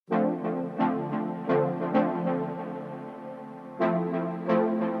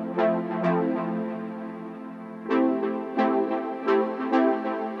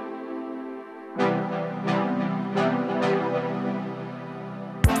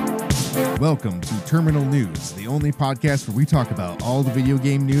Welcome to Terminal News, the only podcast where we talk about all the video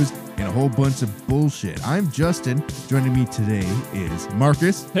game news and a whole bunch of bullshit. I'm Justin. Joining me today is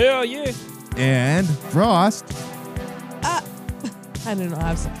Marcus. Hell yeah. And Frost. I don't know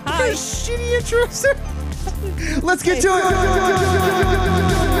how to say What hi. kind of shitty intro, sir? Let's get to it.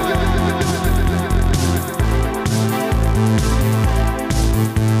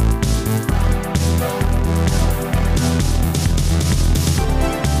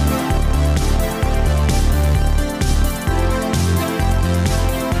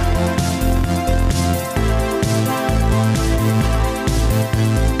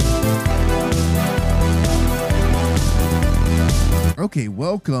 Okay,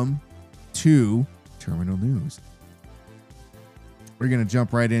 welcome to Terminal News. We're gonna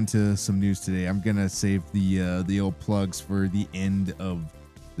jump right into some news today. I'm gonna save the old plugs for the end of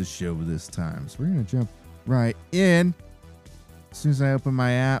the show this time. So we're gonna jump right in. As soon as I open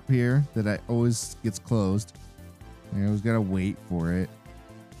my app here, that I always gets closed. I always gotta wait for it.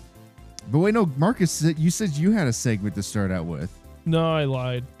 But wait, no, Marcus, you said you had a segment to start out with. No, I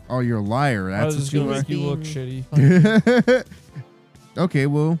lied. Oh, you're a liar. I was That's just what gonna you make you look shitty. Okay,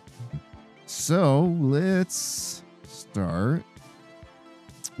 well, so let's start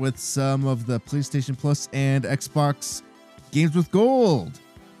with some of the PlayStation Plus and Xbox games with gold.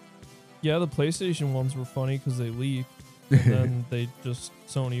 Yeah, the PlayStation ones were funny because they leaked. And then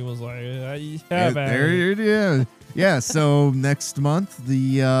Sony was like, have at There it. it is. Yeah, so next month,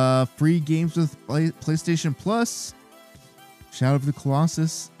 the free games with PlayStation Plus, Shadow of the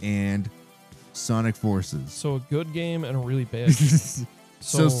Colossus, and Sonic Forces. So a good game and a really bad game.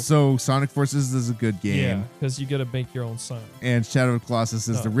 So Sonic Forces is a good game. Yeah, because you got to make your own Sonic. And Shadow of the Colossus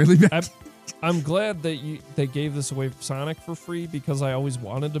is No. the really bad. I'm glad that they gave this away for Sonic for free because I always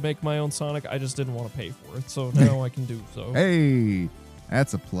wanted to make my own Sonic. I just didn't want to pay for it. So now I can do so. Hey,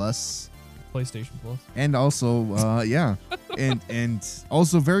 that's a plus. PlayStation Plus. And also, yeah, and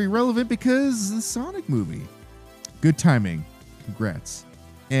also very relevant because the Sonic movie. Good timing. Congrats.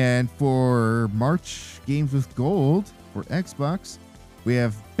 And for March games with gold for Xbox, we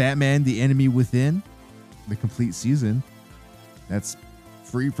have Batman: The Enemy Within, the complete season. That's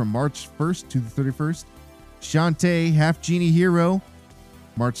free from March 1st to the 31st. Shantae: Half Genie Hero,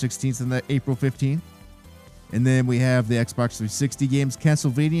 March 16th and the April 15th. And then we have the Xbox 360 games,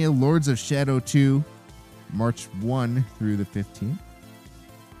 Castlevania: Lords of Shadow 2, March 1 through the 15th.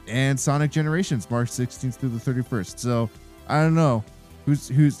 And Sonic Generations, March 16th through the 31st. So, I don't know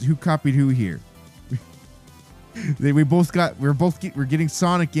who copied who here. We're getting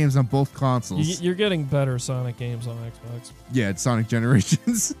Sonic games on both consoles. You're getting better Sonic games on Xbox. Yeah, it's Sonic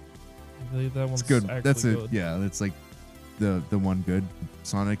Generations. That one's It's good. That's it. good. Yeah, that's like the one good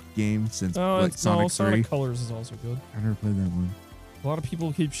Sonic game since No, Sonic 3. Sonic Colors is also good. I never played that one. A lot of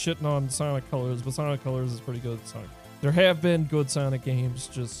people keep shitting on Sonic Colors, but Sonic Colors is pretty good. There have been good Sonic games,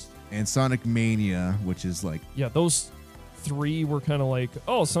 And Sonic Mania, which is like those three were kind of like,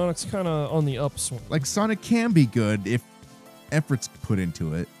 oh, Sonic's kind of on the upswing. Sonic can be good if effort's put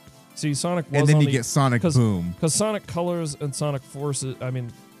into it. See, Sonic was And then on you the, get Sonic Boom. because Sonic Colors and Sonic Forces. I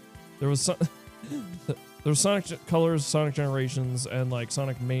mean, there was Sonic Colors, Sonic Generations, and like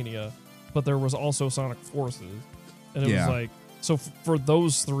Sonic Mania, but there was also Sonic Forces, and it was like, so for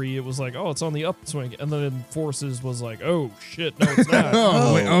those three, it was like, oh, it's on the upswing, and then Forces was like, oh shit, no, it's not.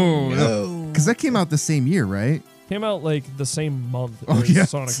 no. Because that came out the same year, right? Came out like the same month Oh, as yeah.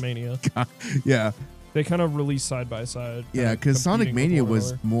 Sonic Mania. Yeah. They kind of released side by side. Yeah, because Sonic competing Mania with one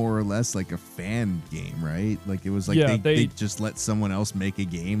was another. more or less like a fan game, right? Like it was like Yeah, they just let someone else make a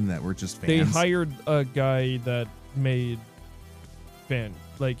game that were just fans. They hired a guy that made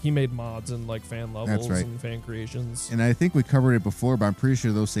he made mods and like fan levels right. and fan creations. And I think we covered it before, but I'm pretty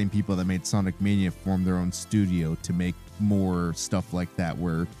sure those same people that made Sonic Mania formed their own studio to make more stuff like that,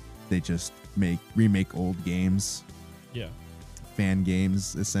 where they just remake old games, Yeah. fan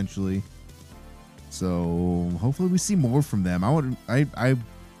games, essentially. So hopefully we see more from them.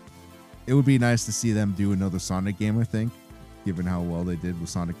 It would be nice to see them do another Sonic game, I think, given how well they did with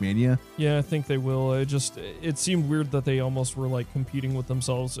Sonic Mania. Yeah, I think they will. It seemed weird that they almost were like competing with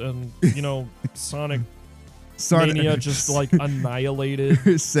themselves, and Sonic Mania just like annihilated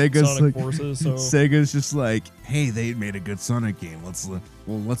Sega's Sonic like, Forces. So Sega's just like, hey, they made a good Sonic game. Let's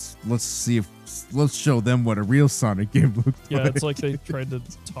show them what a real Sonic game looks yeah, like. it's like they tried to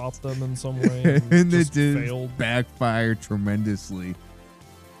top them in some way and they just did failed. backfire tremendously.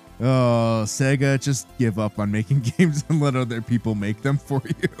 Oh, Sega, just give up on making games and let other people make them for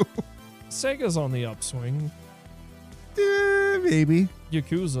you. Sega's on the upswing. Maybe.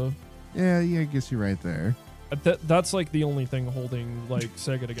 Yakuza. Yeah, I guess you're right there. That's like the only thing holding like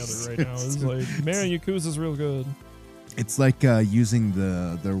Sega together right now. Is like, man, Yakuza's real good. It's like using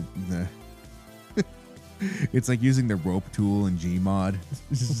the it's like using the rope tool in Gmod.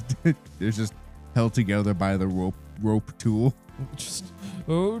 They're just held together by the rope tool. Just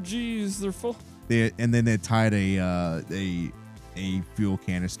oh geez, they're full. And then they tied a fuel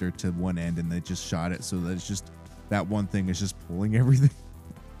canister to one end and they just shot it so that it's just that one thing is just pulling everything.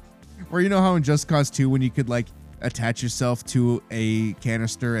 Or you know how in Just Cause 2 when you could like attach yourself to a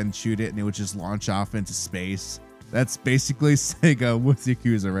canister and shoot it and it would just launch off into space? That's basically Sega with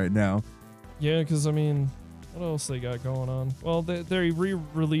Yakuza right now. Yeah, because I mean, what else they got going on? Well, they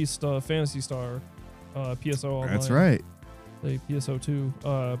re-released Phantasy Star, PSO Online. That's right. The PSO 2.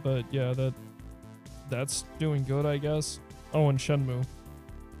 But yeah, that's doing good, I guess. Oh, and Shenmue.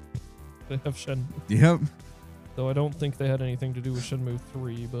 They have Shenmue. Yep. Though I don't think they had anything to do with Shenmue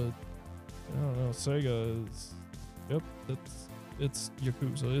 3, but I don't know. Sega is. Yep, it's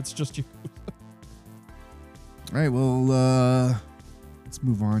Yakuza. It's just Yakuza. All right, well, let's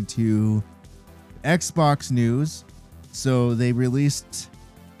move on to Xbox news. So they released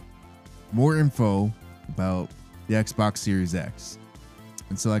more info about the Xbox Series X.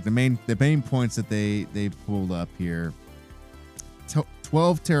 And so like the main points that they pulled up here,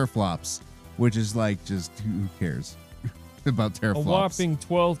 12 teraflops, which is like just who cares about teraflops? A whopping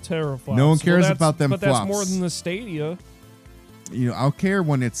 12 teraflops. No one cares about them but flops. That's more than the Stadia. You know, I'll care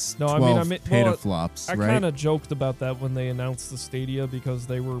when it's 12 petaflops, I right? kind of joked about that when they announced the Stadia because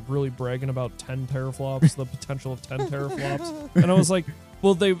they were really bragging about 10 teraflops, the potential of 10 teraflops. And I was like,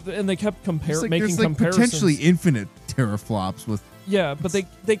 well, they kept making there's comparisons. Potentially infinite teraflops with. Yeah, but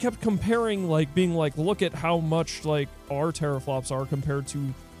they kept comparing, like being like, look at how much like our teraflops are compared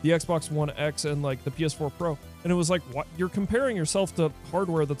to the Xbox One X and like the PS4 Pro. And it was like, what? You're comparing yourself to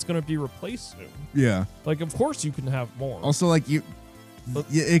hardware that's going to be replaced soon. Yeah. Like, of course you can have more. Also, like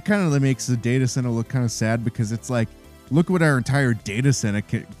it kind of makes the data center look kind of sad because it's like, look what our entire data center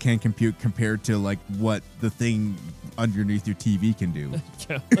can compute compared to like what the thing underneath your TV can do.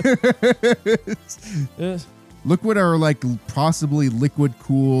 Yeah. Look what our like possibly liquid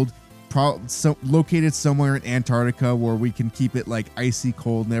cooled, located somewhere in Antarctica where we can keep it like icy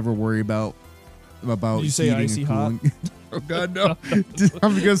cold, never worry about. Did you say icy hot? Oh God, no!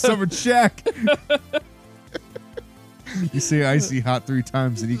 I'm gonna go summon Shaq. You say icy hot 3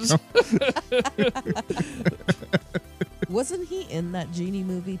 times and he comes. Wasn't he in that Genie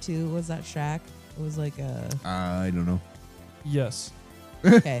movie too? Was that Shaq? It was like a. I don't know. Yes.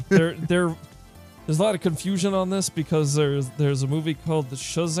 Okay. There's a lot of confusion on this because there's a movie called the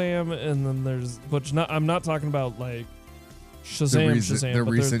Shazam and then I'm not talking about like Shazam. The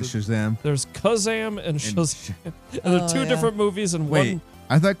recent Shazam. There's Kazam and Shazam. And they're two different movies and Wait, one.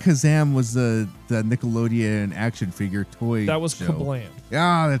 I thought Kazam was the Nickelodeon action figure toy. That was show. Kablam.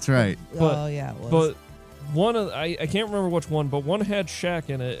 Yeah, that's right. But, yeah, it was. But one of I can't remember which one, but one had Shaq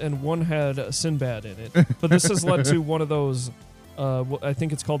in it and one had Sinbad in it. But this has led to one of those. I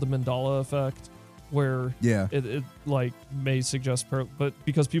think it's called the Mandela effect, where it like may suggest, but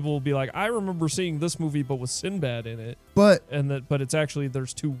because people will be like, I remember seeing this movie, but with Sinbad in it. But it's actually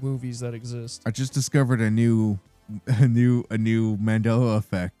there's 2 movies that exist. I just discovered a new Mandela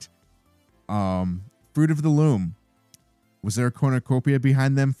effect. Fruit of the Loom. Was there a cornucopia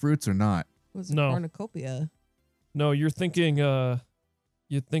behind them fruits or not? Was it No. cornucopia? No, you're thinking I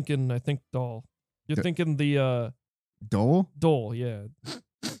think Doll. You're thinking the Dole? Dole, yeah.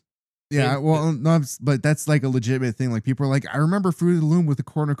 Yeah, well, no, but that's like a legitimate thing. Like people are like, I remember Fruit of the Loom with a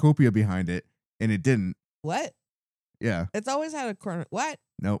cornucopia behind it, and it didn't. What? Yeah. It's always had a corner. What?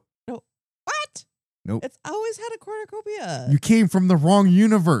 Nope. No. What? Nope. It's always had a cornucopia. You came from the wrong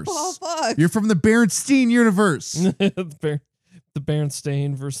universe. Oh fuck! You're from the Berenstein universe. the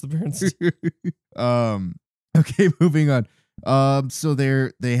Berenstain versus the Berenstain. Okay, moving on. So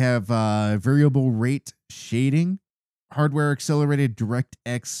they have variable rate shading, hardware accelerated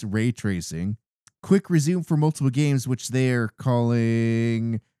DirectX ray tracing, quick resume for multiple games, which they are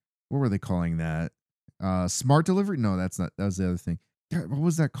calling, what were they calling that? Smart delivery? No, that's not. That was the other thing. God, what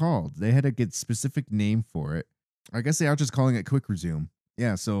was that called? They had to get specific name for it. I guess they are just calling it quick resume.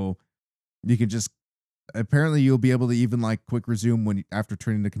 Yeah, so you can just apparently you'll be able to even like quick resume after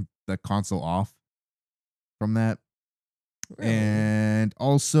turning the console off from that. Really? And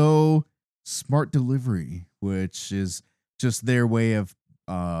also smart delivery, which is just their way of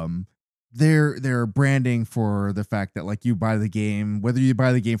their branding for the fact that like you buy the game, whether you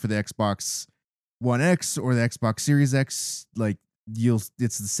buy the game for the Xbox One X or the Xbox Series X, like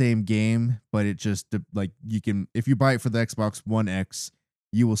it's the same game, but it just like you can, if you buy it for the Xbox One X,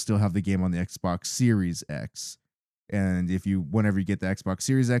 you will still have the game on the Xbox Series X. And whenever you get the Xbox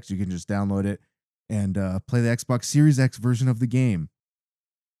Series X, you can just download it and play the Xbox Series X version of the game,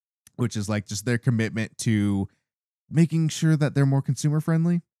 which is like just their commitment to making sure that they're more consumer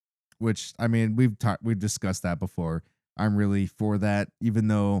friendly. Which, I mean, we've discussed that before. I'm really for that, even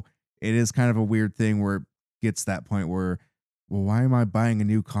though it is kind of a weird thing where it gets that point where, well, why am I buying a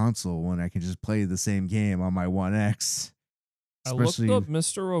new console when I can just play the same game on my One X? I looked up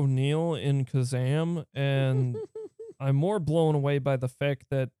Mr. O'Neill in Kazam, and I'm more blown away by the fact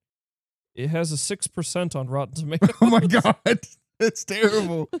that it has a 6% on Rotten Tomatoes. Oh my god, it's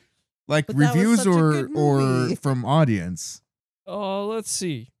terrible. Like But that was reviews such a or good movie. from audience. Let's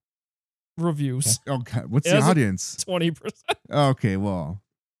see. Reviews. Oh god, what's It the has a audience? 20%. Okay, well,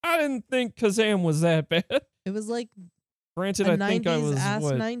 I didn't think Kazam was that bad. It was like Granted, a I think I 90s was ass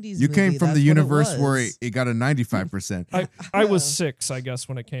what? 90s you came movie. from That's the what universe where was. it got a 95%. I was 6, I guess,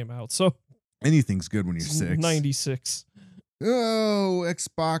 when it came out. So Anything's good when you're 6. 96. Oh,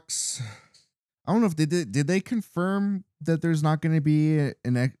 Xbox. I don't know if they did. Did they confirm that there's not going to be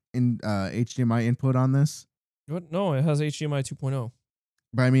an HDMI input on this? What? No, it has HDMI 2.0.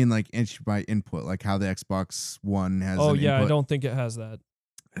 But I mean, like HDMI input, like how the Xbox One has. Oh an yeah, input. I don't think it has that.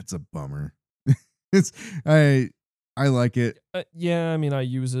 It's a bummer. it's I like it, Yeah, I mean I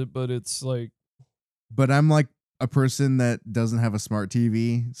use it, but it's like but I'm like a person that doesn't have a smart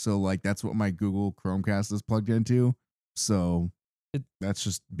TV, so like that's what my Google Chromecast is plugged into. So that's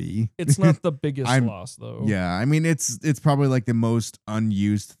just me. it's not the biggest I'm- loss though. Yeah, I mean it's probably like the most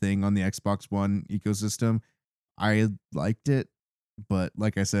unused thing on the Xbox One ecosystem. I liked it, but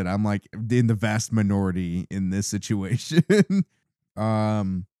like I said, I'm like in the vast minority in this situation.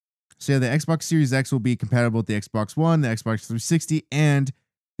 So yeah, the Xbox Series X will be compatible with the Xbox One, the Xbox 360, and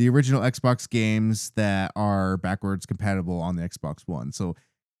the original Xbox games that are backwards compatible on the Xbox One. So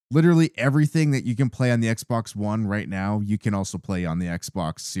literally everything that you can play on the Xbox One right now, you can also play on the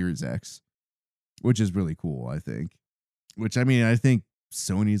Xbox Series X, which is really cool, I think. Which, I mean, I think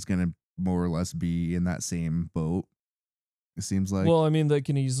Sony's going to more or less be in that same boat, it seems like. Well, I mean they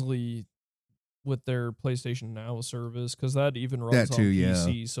can easily with their PlayStation Now service, because that even runs That too, on yeah.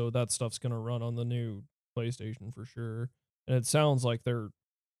 PC, so that stuff's gonna run on the new PlayStation for sure. And it sounds like they're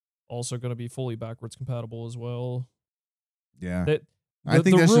also gonna be fully backwards compatible as well. Yeah. That I the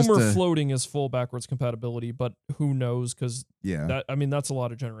think that's just rumor a, floating is full backwards compatibility, but who knows? Because yeah. that's a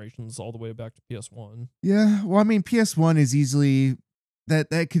lot of generations all the way back to PS1. Yeah. Well, I mean, PS1 is easily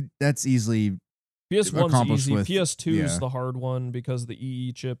that's easily PS1's accomplished easy. with- PS2 is yeah. the hard one because of the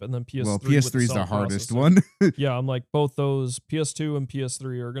EE chip, and then PS3. well, with the PS3 is the cell hardest processor. one. Yeah, I'm like both those PS2 and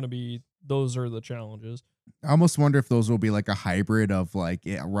PS3 are gonna be those are the challenges. I almost wonder if those will be like a hybrid of like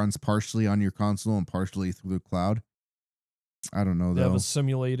it runs partially on your console and partially through the cloud. I don't know They have though. a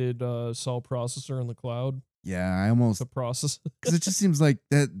simulated cell processor in the cloud Yeah, I almost to process. because it just seems like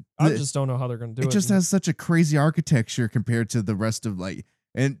that. I just don't know how they're gonna do it. it just has such a crazy architecture compared to the rest of like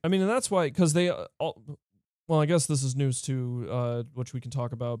and I mean, and that's why because they well, I guess this is news too, which we can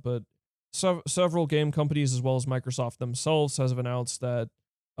talk about, but several game companies as well as Microsoft themselves have announced that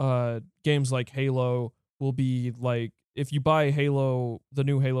games like Halo will be like if you buy Halo, the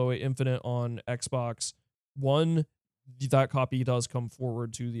new Halo Infinite on Xbox One, that copy does come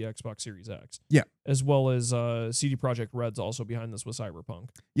forward to the Xbox Series X. Yeah. As well as CD Projekt Red's also behind this with Cyberpunk.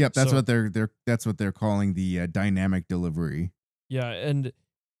 yep, that's So- what they're calling the dynamic delivery. Yeah, and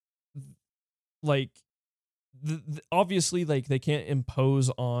like obviously like they can't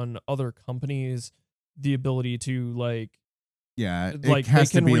impose on other companies the ability to like Yeah, it Like, they has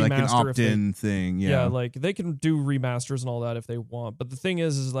to can be like an remaster if they- opt-in thing. yeah, like they can do remasters and all that if they want. But the thing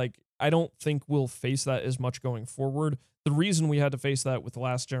is like I don't think we'll face that as much going forward. The reason we had to face that with the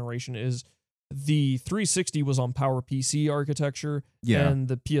last generation is the 360 was on PowerPC architecture, yeah, and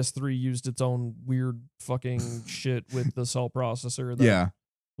the PS3 used its own weird fucking shit with the cell processor that yeah.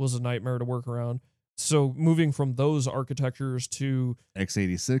 was a nightmare to work around. So moving from those architectures to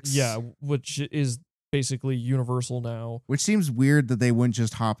x86. yeah, which is basically universal now. Which seems weird that they wouldn't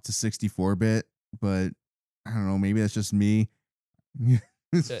just hop to 64-bit, but I don't know, maybe that's just me.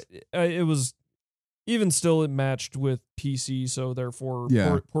 It was even still it matched with PC, so therefore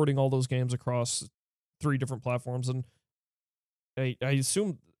Yeah. porting all those games across 3 different platforms. And I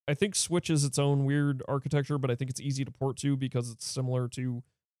assume I think Switch is its own weird architecture, but I think it's easy to port to because it's similar to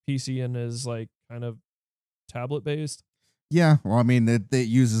PC and is like kind of tablet based. Yeah, well, I mean, it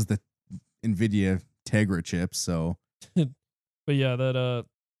uses the NVIDIA Tegra chip, so But yeah,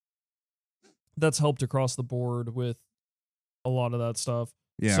 that's helped across the board with a lot of that stuff.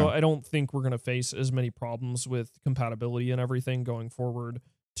 Yeah. So I don't think we're going to face as many problems with compatibility and everything going forward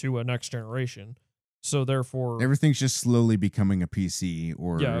to a next generation. So therefore, Everything's just slowly becoming a PC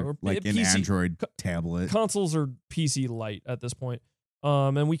or or like an PC Android tablet. consoles are PC light at this point.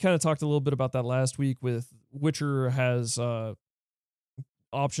 And we kind of talked a little bit about that last week with Witcher has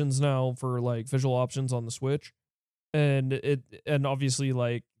options now for like visual options on the Switch, and obviously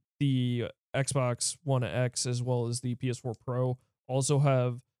like the Xbox One X as well as the PS4 Pro also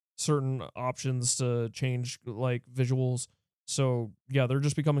have certain options to change like visuals. So yeah, they're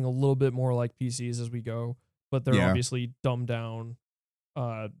just becoming a little bit more like PCs as we go, but they're Yeah. obviously dumbed down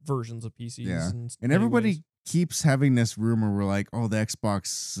versions of PCs. Yeah. in And many everybody ways. keeps having this rumor where like, oh, the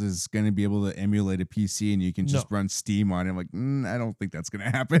Xbox is going to be able to emulate a PC and you can just No. run Steam on it. I'm like, I don't think that's going to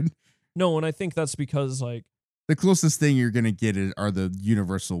happen. No, and I think that's because like The closest thing you're going to get are the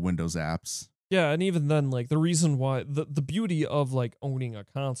universal Windows apps. yeah, and even then, like the reason why the beauty of like owning a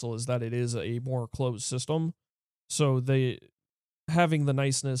console is that it is a more closed system. So they having the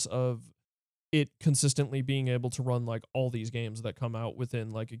niceness of it consistently being able to run like all these games that come out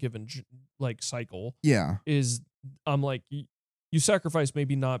within like a given like cycle Yeah. is I'm like you sacrifice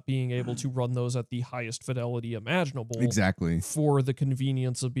maybe not being able to run those at the highest fidelity imaginable Exactly. for the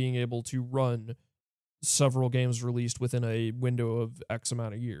convenience of being able to run several games released within a window of X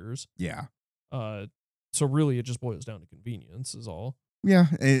amount of years. Yeah. So really it just boils down to convenience is all. Yeah.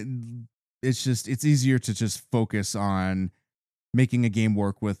 It's easier to just focus on making a game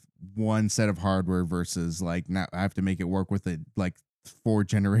work with one set of hardware versus like now I have to make it work with like 4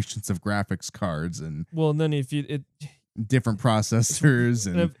 generations of graphics cards and Well, and then if different processors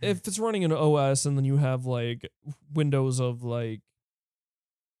and if it's running an OS and then you have like windows of like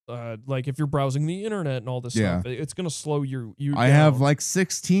if you're browsing the internet and all this Yeah. stuff, it's gonna slow you. I have like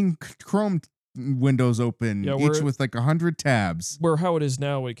 16 Chrome windows open, Yeah, each with like 100 tabs. Where how it is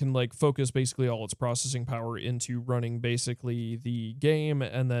now, it can like focus basically all its processing power into running basically the game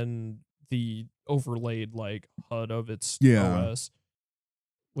and then the overlaid like HUD of its Yeah. OS,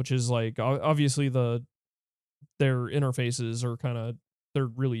 which is like obviously their interfaces are they're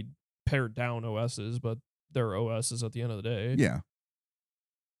really pared down OSs, but they're OSs at the end of the day. Yeah.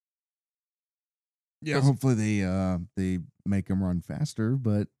 Yeah, 'Cause- hopefully they make them run faster,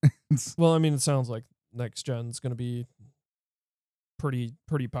 but Well, I mean, it sounds like next gen's going to be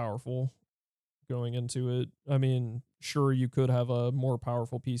pretty powerful going into it. I mean, sure you could have a more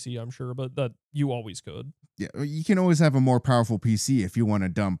powerful PC, I'm sure, but that you always could. yeah, you can always have a more powerful PC if you want to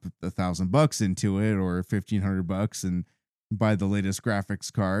dump $1,000 into it or $1,500 and buy the latest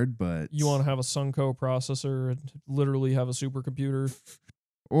graphics card. But You want to have a Sunco processor and literally have a supercomputer.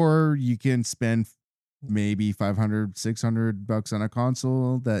 or you can spend maybe $500-$600 on a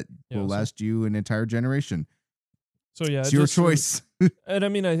console that Yeah, will so- last you an entire generation. So yeah, It's your just- choice. And I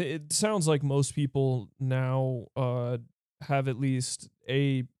mean, it sounds like most people now have at least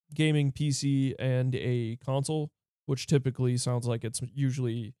a gaming PC and a console, which typically sounds like it's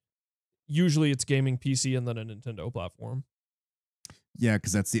usually it's gaming PC and then a Nintendo platform. Yeah,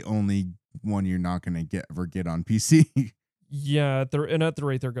 because that's the only one you're not going to ever get on PC. Yeah, at the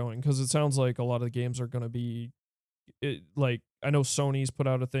rate they're going, because it sounds like a lot of the games are going to be like I know Sony's put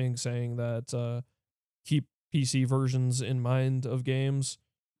out a thing saying that keep PC versions in mind of games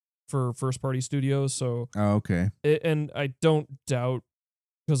for first party studios. So Oh, okay. and I don't doubt,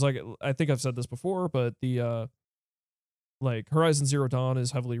 because like I think I've said this before, but the like Horizon Zero Dawn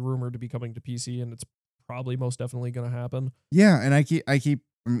is heavily rumored to be coming to PC, and it's probably most definitely going to happen. Yeah, and I keep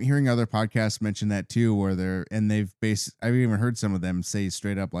I'm hearing other podcasts mention that too, where I've even heard some of them say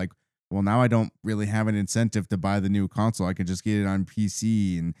straight up like, well, now I don't really have an incentive to buy the new console. I can just get it on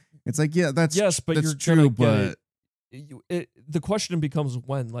PC, and it's like, yeah, that's But that's you're true, gonna get but the question becomes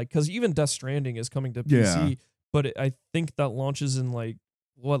when, like, because even Death Stranding is coming to PC, Yeah. but I think that launches in like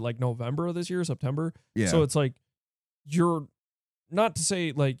November of this year, September. yeah, So it's like you're not to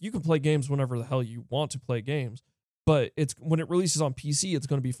say like you can play games whenever the hell you want to play games, but it's when it releases on PC, it's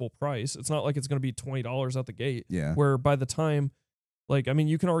going to be full price. It's not like it's going to be $20 out the gate. yeah, Where by the time, like, I mean,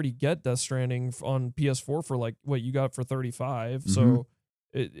 you can already get Death Stranding on PS4 for like what you got for $35. So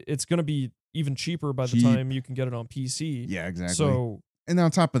it's going to be even cheaper by the Cheap. time you can get it on PC. yeah, exactly. So And on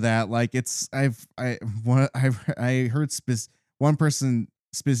top of that, like I heard one person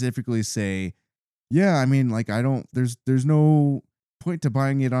specifically say, yeah, I mean, like there's no point to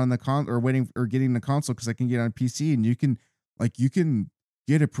buying it on the or waiting or getting the console because I can get it on PC and you can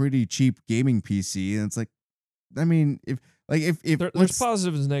get a pretty cheap gaming PC and it's like, I mean, if there's let's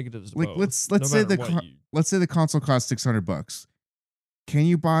positives and negatives. To like both, let's no say matter what you- let's say the console costs $600. Can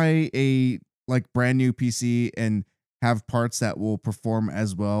you buy a like brand new PC and have parts that will perform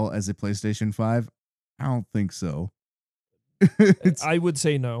as well as a PlayStation 5? I don't think so. It's, I would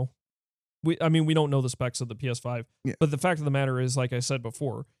say no. I mean, we don't know the specs of the PS5, yeah, but the fact of the matter is, like I said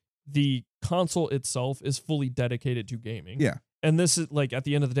before, the console itself is fully dedicated to gaming. yeah, And this is like at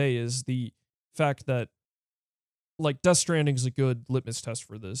the end of the day is the fact that like Death Stranding is a good litmus test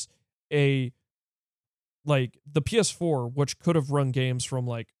for this. Like the PS4, which could have run games from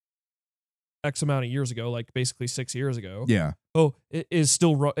like X amount of years ago, like basically 6 years ago. yeah, Oh, it is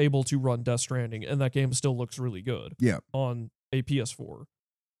still able to run Death Stranding, and that game still looks really good yeah, on a PS4.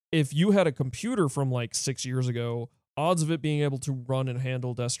 If you had a computer from like 6 years ago, odds of it being able to run and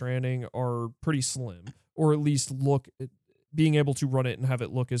handle Death Stranding are pretty slim, or at least being able to run it and have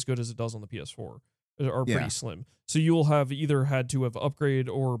it look as good as it does on the PS4 are yeah, pretty slim. So you'll have either had to have upgraded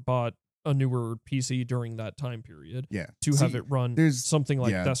or bought a newer PC during that time period yeah. to have it run there's something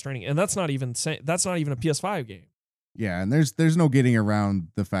like yeah, Death Stranding, and that's not even a PS5 game. yeah, and there's no getting around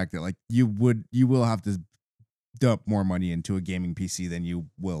the fact that like you will have to dump more money into a gaming PC than you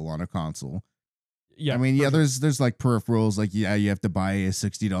will on a console. Yeah, I mean, for yeah, sure. there's like peripherals, like yeah, you have to buy a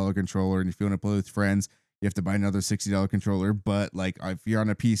 $60 controller, and if you want to play with friends, you have to buy another $60 controller. But like if you're on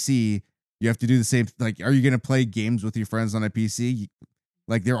a PC, you have to do the same. Like, are you gonna play games with your friends on a PC?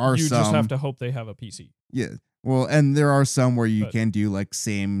 Like there are You some, just have to hope they have a PC. yeah. Well, and there are some where you But can do like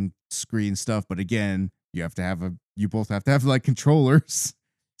same screen stuff, but again, you both have to have like controllers.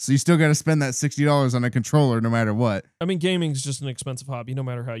 So you still got to spend that $60 on a controller no matter what. I mean, gaming's just an expensive hobby, no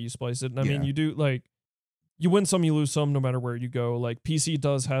matter how you splice it. And I mean, Yeah. you do like you win some, you lose some, no matter where you go. Like PC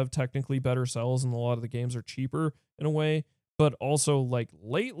does have technically better sales, and a lot of the games are cheaper in a way. But also, like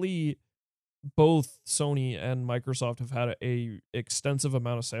lately, both Sony and Microsoft have had a extensive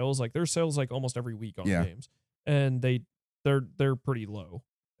amount of sales. Like there's sales like almost every week on Yeah. games, and they're pretty low,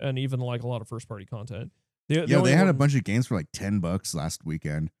 and even like a lot of first party content. The Yeah, only they had a one- bunch of games for like $10 last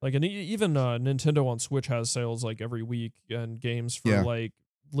weekend. like, and even Nintendo on Switch has sales like every week, and games for Yeah. like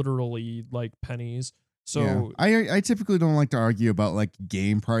literally like pennies. So yeah. I typically don't like to argue about like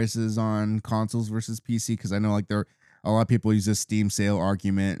game prices on consoles versus PC because I know like a lot of people use this Steam sale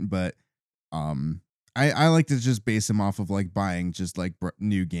argument, but I like to just base them off of like buying just like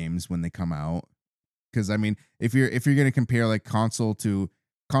new games when they come out. Because I mean, if you're gonna compare like console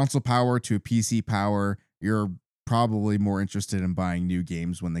power to PC power, you're probably more interested in buying new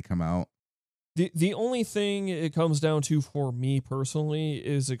games when they come out. the only thing it comes down to for me personally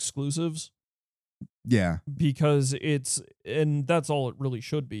is exclusives, Yeah, because and that's all it really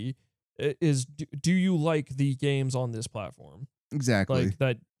should be, is do you like the games on this platform? exactly. Like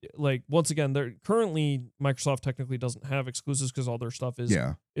that, like once again, they're currently Microsoft technically doesn't have exclusives because all their stuff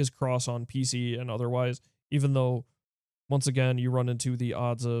Yeah, is cross on PC and otherwise, even though once again you run into the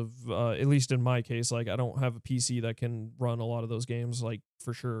odds of at least in my case, like I don't have a PC that can run a lot of those games, like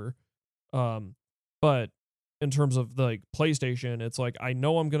for sure. But in terms of like PlayStation, it's like I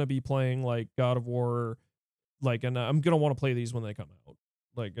know I'm gonna be playing like God of War, like, and I'm gonna want to play these when they come out.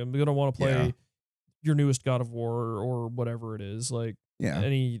 Like I'm gonna want to play Yeah. your newest God of War or whatever it is, like yeah.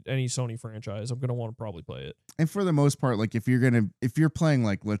 any Sony franchise. I'm gonna want to probably play it. And for the most part, like if you're playing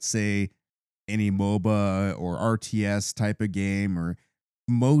like let's say any MOBA or RTS type of game, or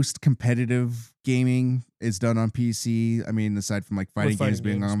most competitive gaming is done on PC. I mean, aside from like fighting With games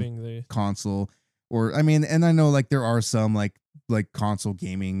being on the console, or I mean, and I know like there are some like console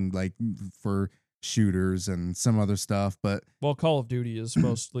gaming like for shooters and some other stuff, but well, Call of Duty is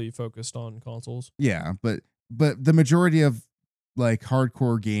mostly focused on consoles. yeah, but the majority of like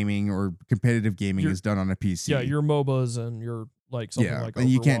hardcore gaming or competitive gaming Your- is done on a PC. Yeah, your MOBAs and your like something like and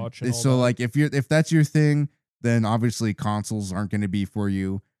Overwatch you can't. and all So that. like if that's your thing, then obviously consoles aren't going to be for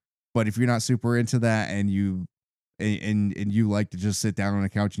you. But if you're not super into that and you you like to just sit down on a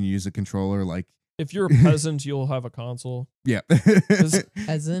couch and use a controller, like if you're a peasant, you'll have a console. yeah,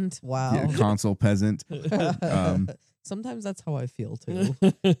 Peasant. Wow. yeah, console peasant. Um, Sometimes that's how I feel too.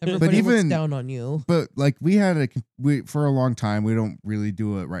 Everybody even- looks down on you. But like we for a long time, we don't really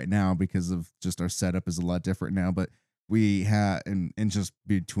do it right now because of just our setup is a lot different now. But we had and just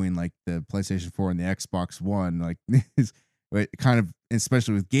between like the PlayStation 4 and the Xbox One, like it kind of,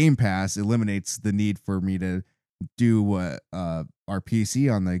 especially with Game Pass, eliminates the need for me to do what our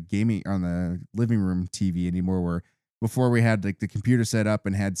PC on the living room TV anymore. Where before we had like the computer set up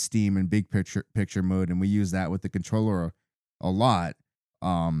and had Steam and big picture mode, and we use that with the controller a lot.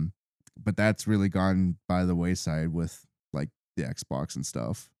 But that's really gone by the wayside with like the Xbox and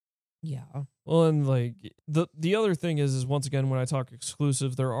stuff. Yeah. Well, and like the other thing is once again when I talk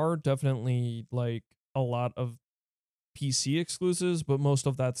exclusive, there are definitely like a lot of PC exclusives, but most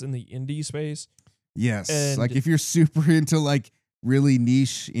of that's in the indie space. Yes. And- like if you're super into like really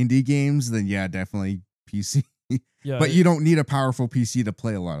niche indie games, then yeah, definitely PC. Yeah, But you don't need a powerful PC to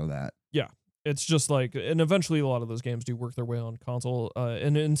play a lot of that. it's just like, and eventually a lot of those games do work their way on console.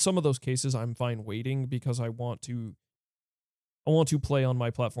 And in some of those cases, I'm fine waiting because I want to play on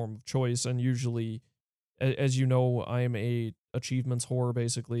my platform of choice. And usually, as you know, I'm a achievements whore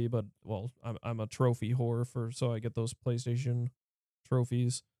basically, but well, I'm a trophy whore so I get those PlayStation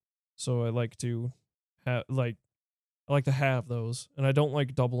trophies. So I like to have those, and I don't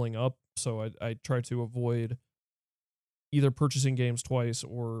like doubling up. So I try to avoid either purchasing games twice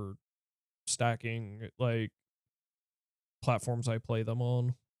or stacking like platforms I play them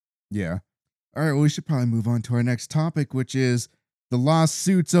on. Yeah. All right. Well, we should probably move on to our next topic, which is the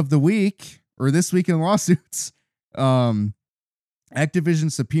lawsuits of the week, or this week in lawsuits.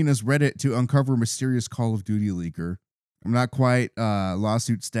 Activision subpoenas Reddit to uncover mysterious Call of Duty leaker. I'm not quite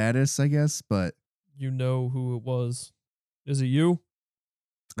lawsuit status, I guess, but You know who it was. Is it you?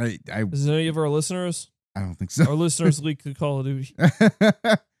 I Is it any of our listeners? don't think so. Our listeners leaked the Call of Duty.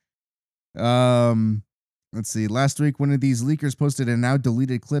 Let's see. Last week, one of these leakers posted a now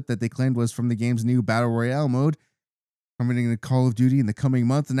deleted clip that they claimed was from the game's new Battle Royale mode, coming to Call of Duty in the coming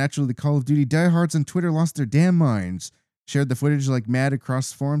month. And naturally, the Call of Duty diehards on Twitter lost their damn minds, shared the footage like mad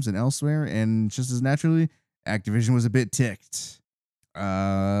across forums and elsewhere, and just as naturally, Activision was a bit ticked.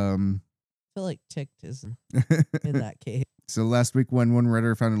 I feel like ticked is in that case. So last week, when one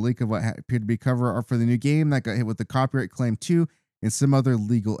Redditor found a leak of what appeared to be cover art for the new game, that got hit with the copyright claim too, and some other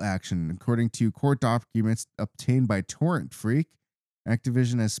legal action. According to court documents obtained by Torrent Freak,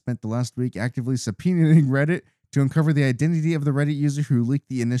 Activision has spent the last week actively subpoenaing Reddit to uncover the identity of the Reddit user who leaked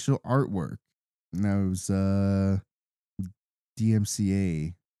the initial artwork. And that was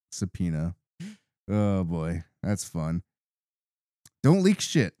DMCA subpoena. Oh boy, that's fun. Don't leak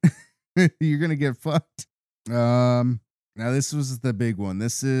shit. You're gonna get fucked. Now this was the big one.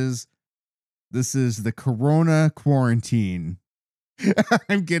 This is the Corona quarantine.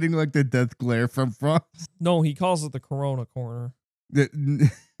 I'm getting like the death glare from Frost. No, he calls it the Corona Corner.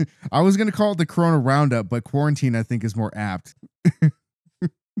 I was gonna call it the Corona Roundup, but quarantine I think is more apt.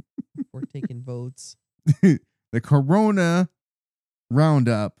 We're taking votes. The Corona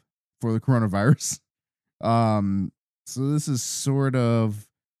Roundup for the coronavirus. So this is sort of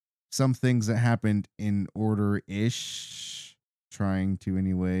some things that happened in order-ish, trying to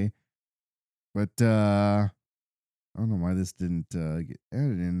anyway. But I don't know why this didn't get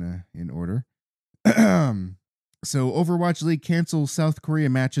added in order. So Overwatch League cancels South Korea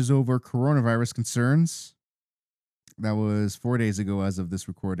matches over coronavirus concerns. That was 4 days ago as of this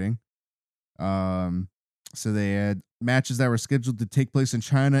recording. So they had matches that were scheduled to take place in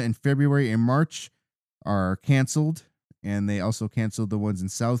China in February and March are canceled, and they also canceled the ones in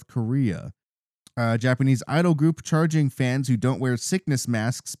South Korea. Japanese idol group charging fans who don't wear sickness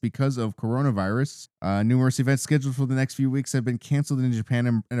masks because of coronavirus. Numerous events scheduled for the next few weeks have been canceled in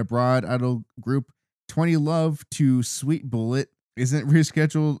Japan and abroad. Idol group 20 Love to Sweet Bullet isn't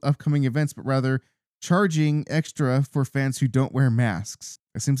rescheduled upcoming events, but rather charging extra for fans who don't wear masks.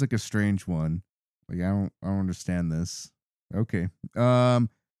 It seems like a strange one. Like I don't understand this. Okay.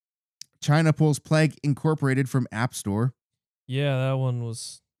 China pulls Plague Incorporated from App Store. Yeah, that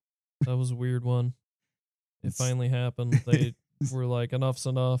was a weird one. It It's- finally happened. They were like, enough's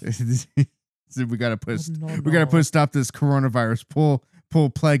enough. So we gotta put No, we gotta put a stop to this coronavirus. Pull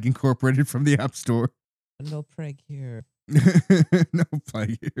Plague Incorporated from the App Store. no prank here. No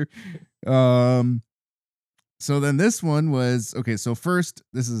Plague here. So then this one was okay. So first,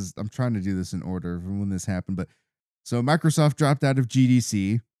 I'm trying to do this in order from when this happened, but so Microsoft dropped out of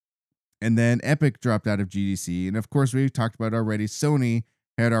GDC, and then Epic dropped out of GDC, and of course we've talked about already. Sony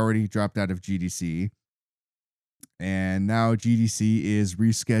had already dropped out of GDC, and now GDC is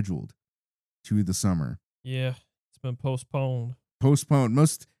rescheduled to the summer. Yeah, it's been postponed. Postponed.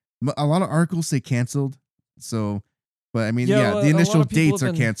 A lot of articles say canceled. So, but I mean, Yeah, yeah, a the lot initial of people dates are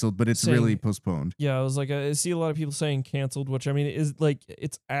have been canceled, but it's really saying- postponed. Yeah, I was like, I see a lot of people saying canceled, which I mean is like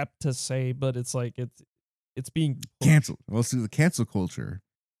it's apt to say, but it's like it's being pushed. Canceled. Well, see the cancel culture.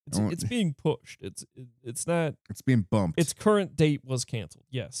 It's being pushed. It's not. It's being bumped. Its current date was canceled.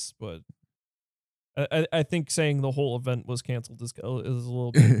 Yes, but I think saying the whole event was canceled is a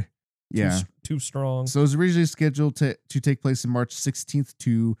little bit yeah. too strong. So it was originally scheduled to take place in March 16th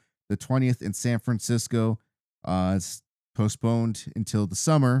to the 20th in San Francisco. It's postponed until the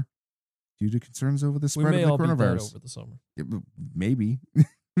summer due to concerns over the We spread may of the all beat that coronavirus. over the summer. Maybe.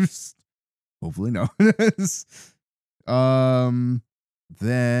 Hopefully no.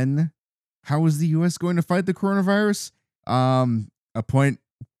 Then how is the US going to fight the coronavirus? Appoint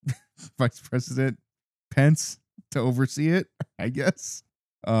Vice President Pence to oversee it, I guess.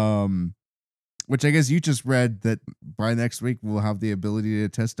 Which I guess you just read that by next week we'll have the ability to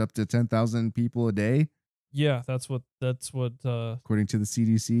test up to 10,000 people a day, Yeah, that's what according to the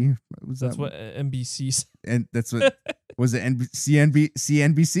CDC. that's what NBC said. And that's what was it?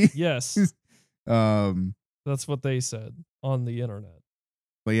 CNBC. Yes, Um, that's what they said on the internet.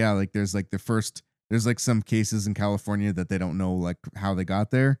 but yeah, like there's like some cases in California that they don't know like how they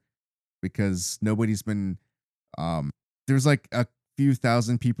got there because nobody's been. There's like a few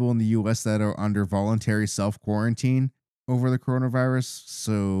thousand people in the U.S. that are under voluntary self quarantine over the coronavirus.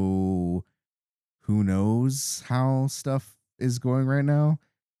 So who knows how stuff is going right now?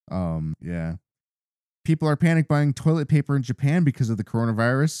 Yeah. People are panic buying toilet paper in Japan because of the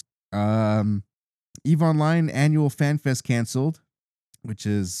coronavirus. EVE Online annual fan fest canceled, which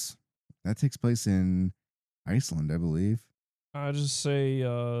takes place in Iceland, I believe. I just say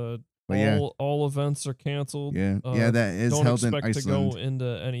But yeah. all events are canceled. Yeah, that is Don't held in expect to Iceland. go into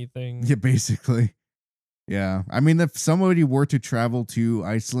anything. Yeah, basically. Yeah. I mean, if somebody were to travel to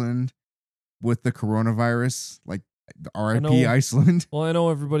Iceland with the coronavirus, like RIP know. Iceland. Well, I know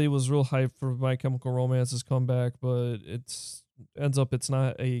everybody was real hyped for My Chemical Romance's comeback, but it's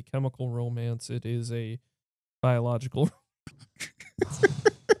not a chemical romance. It is a biological.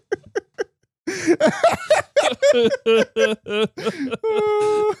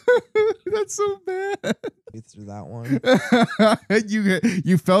 That's so bad. Through that one.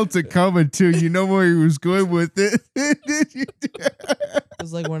 You felt it coming too. You know where he was going with it. It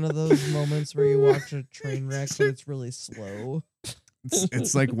was like one of those moments where you watch a train wreck, but it's really slow.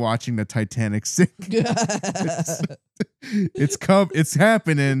 It's like watching the Titanic sink. It's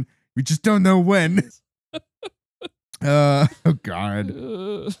happening. We just don't know when. Oh God.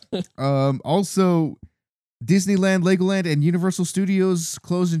 Also, Disneyland, Legoland, and Universal Studios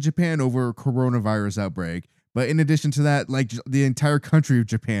closed in Japan over coronavirus outbreak. But in addition to that, like the entire country of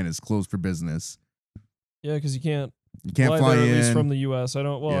Japan is closed for business. Yeah, because you can't fly there, in. at least from the U.S. I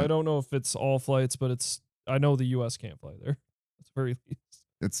Yeah. don't know if it's all flights, but I know the U.S. can't fly there. It's very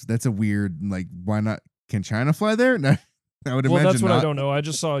least. That's a weird, like, why not? Can China fly there? No, I would Well, imagine that's what not. I don't know. I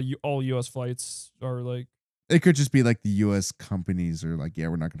just saw all U.S. flights are like. It could just be like the U.S. companies are like, yeah,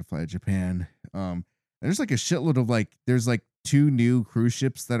 we're not going to fly to Japan. And there's like a shitload of like, there's like 2 new cruise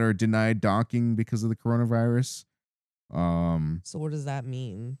ships that are denied docking because of the coronavirus. So what does that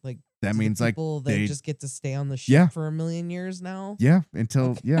mean? Like That do the means like people they just get to stay on the ship Yeah. for a million years now. yeah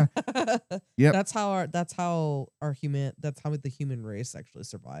until yeah Yep. That's how the human race actually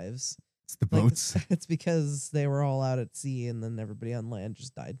survives. it's the Like, boats. it's because they were all out at sea and then everybody on land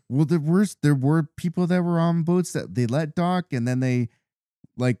just died. Well, there were people that were on boats that they let dock, and then they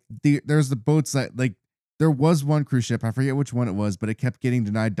like there's the boats that like there was one cruise ship, I forget which one it was, but it kept getting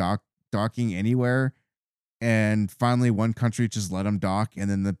denied docking anywhere. And finally, one country just let them dock, and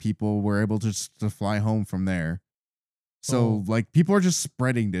then the people were able to fly home from there. So, like, people are just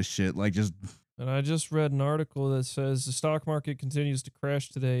spreading this shit. Like, just And I just read an article that says the stock market continues to crash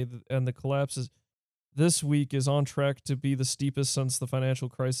today, and the collapse this week is on track to be the steepest since the financial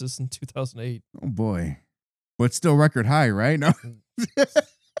crisis in 2008. oh boy, but still record high, right? No,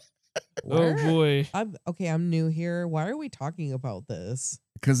 Oh boy. I'm new here. Why are we talking about this?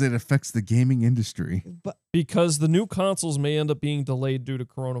 because it affects the gaming industry. But Because the new consoles may end up being delayed due to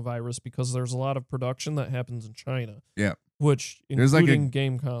coronavirus because there's a lot of production that happens in China. Yeah. Which, There's like a- including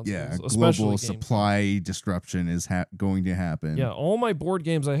game consoles. Yeah, especially global game supply disruption is going to happen. Yeah, all my board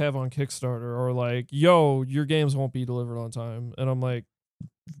games I have on Kickstarter are like, yo, your games won't be delivered on time. And I'm like,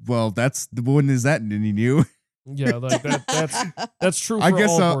 Well, that's the one. Is that any new? yeah, like that's true for I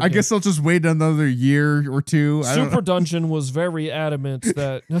guess all board games. I'll just wait another year or two. I don't Super Dungeon was very adamant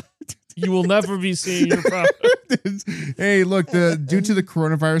that you will never be seeing your product. Hey, look, due to the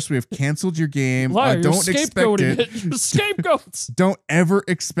coronavirus, we have canceled your game. Liar, you're Don't expect scapegoating it. You're scapegoats. Don't ever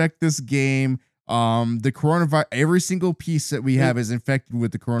expect this game. The coronavirus, every single piece that we have is infected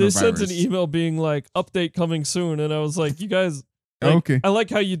with the coronavirus. They sent an email being like, update coming soon. And I was like, you guys, like, Okay. I like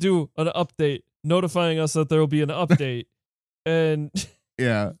how you do an update, notifying us that there will be an update. And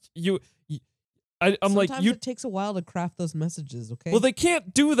Yeah. I'm like, sometimes it takes a while to craft those messages. Okay. well, they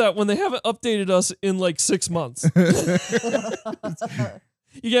can't do that when they haven't updated us in like 6 months.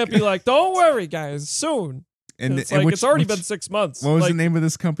 You can't be like, don't worry, guys, soon. And It's and like, which- it's already which- been 6 months. What was like, the name of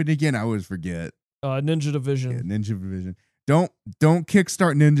this company again? I always forget. Ninja Division. Yeah, Ninja Division. Don't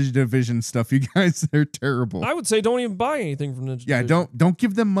kickstart Ninja Division stuff, you guys. They're terrible. I would say don't even buy anything from Ninja Yeah, Division. don't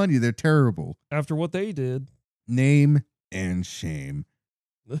give them money. They're terrible. After what they did. Name and shame.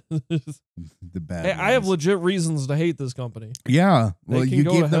 The bad. Hey, I have ones. legit reasons to hate this company. Yeah. They Well, can you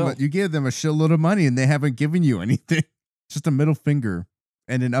go gave to them hell. you gave them a shitload of money and they haven't given you anything. Just a middle finger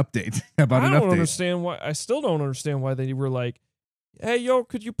and an update about I an don't update. understand why. I still don't understand why they were like, "Hey, yo,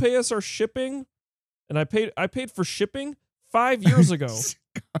 could you pay us our shipping?" And I paid for shipping 5 years ago.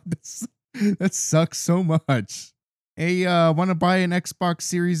 God, that sucks so much. Hey, want to buy an Xbox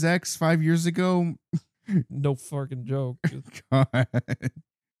Series X 5 years ago? No fucking joke. God.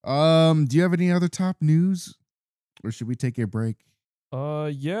 Do you have any other top news, or should we take a break?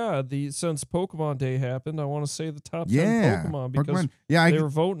 Yeah. Since Pokemon Day happened, I want to say the top 10 Yeah, Pokemon because Yeah, they were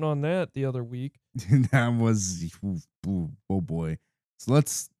voting on that the other week. that was oh boy. So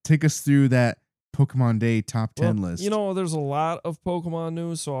let's take us through that Pokemon Day top 10 Well, list. You know, there's a lot of Pokemon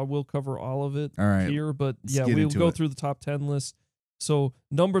news, so I will cover all of it All right, here. But let's yeah, get we'll into go it. through the top 10 list. So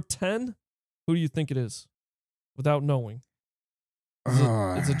number 10, who do you think it is? Without knowing.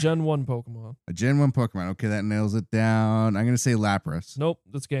 It's a Gen 1 Pokemon. A Gen 1 Pokemon. Okay, that nails it down. I'm going to say Lapras. Nope,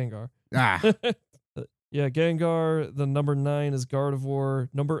 that's Gengar. Ah, Yeah, Gengar. The number 9 is Gardevoir.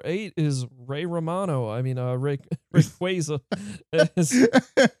 Number 8 is Ray Romano. Rayquaza.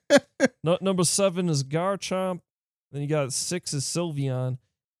 Number 7 is Garchomp. Then you got 6 is Sylveon.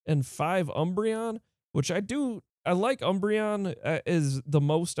 And 5 Umbreon, which I like Umbreon is the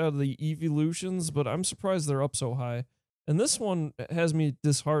most out of the evolutions, but I'm surprised they're up so high. And this one has me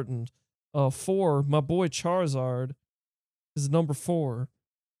disheartened. 4, my boy Charizard is number 4.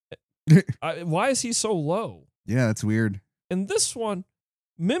 Why is he so low? yeah, that's weird. And this one,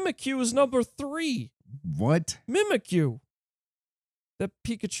 Mimikyu is number 3. What? Mimikyu. That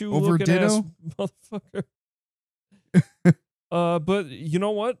Pikachu Over looking ass Ditto? motherfucker. But you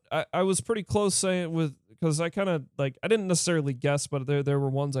know what? I was pretty close saying because I kind of I didn't necessarily guess, but there were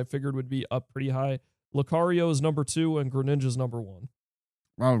ones I figured would be up pretty high. Lucario is number 2 and Greninja's number 1.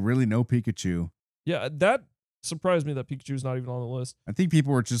 Wow, really no Pikachu. Yeah, that surprised me that Pikachu's not even on the list. I think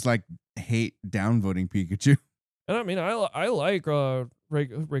people were just hate downvoting Pikachu. And I mean, I like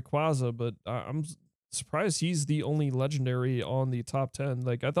Rayquaza, but I'm surprised he's the only legendary on the top 10.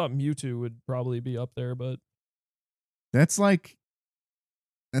 Like, I thought Mewtwo would probably be up there, but That's like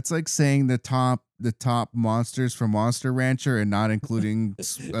saying the top monsters from Monster Rancher and not including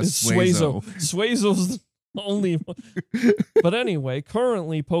it's Suezo. Suezo's the only one. But anyway,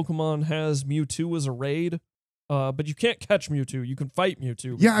 currently Pokemon has Mewtwo as a raid. But you can't catch Mewtwo. You can fight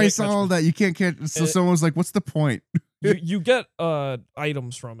Mewtwo. Yeah, I saw all that. You can't catch. So someone was like, "What's the point?" You get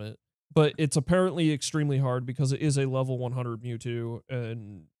items from it, but it's apparently extremely hard because it is a level 100 Mewtwo,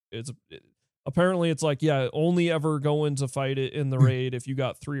 and apparently it's only ever go in to fight it in the raid if you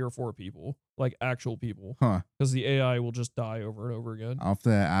got 3 or 4 people, like actual people, Huh? because the AI will just die over and over again. I'll have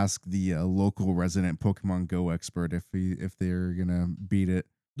to ask the local resident Pokemon Go expert if they're gonna beat it.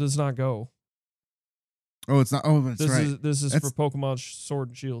 Does not go. Oh, it's not. Oh, that's right. This is for Pokemon Sword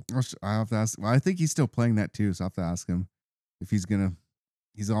and Shield. I have to ask. Well, I think he's still playing that too, so I have to ask him if he's gonna.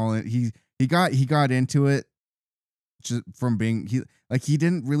 He's all in. He got into it just from being he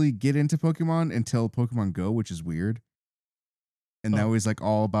didn't really get into Pokemon until Pokemon Go, which is weird. And now he's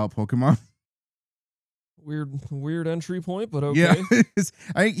all about Pokemon. Weird entry point, but okay.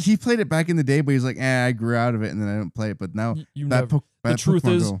 Yeah, he played it back in the day, but he's I grew out of it, and then I don't play it. But now The truth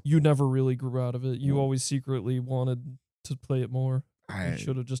Pokemon is, Go, you never really grew out of it. You Well- always secretly wanted to play it more. You I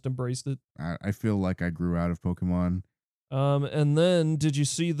should have just embraced it. I feel like I grew out of Pokemon. And then did you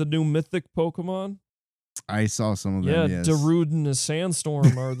see the new mythic Pokemon? I saw some of them. Yeah, Yes. Darude and his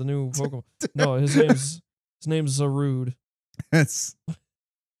Sandstorm are the new Pokemon. No, his name's Zarude. That's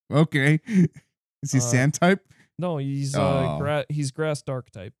okay. Is he sand type? No, he's he's grass dark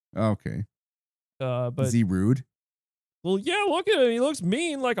type. Okay. But Is he rude? well, yeah, look at him. He looks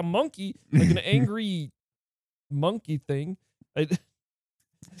mean, like a monkey, like an angry monkey thing.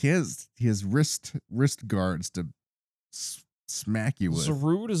 He has wrist guards to smack you with.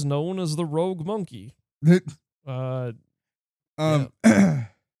 Zarude is known as the rogue monkey. Yeah.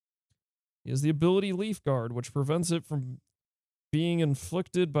 He has the ability Leaf Guard, which prevents it from being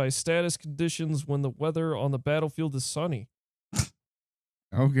inflicted by status conditions when the weather on the battlefield is sunny.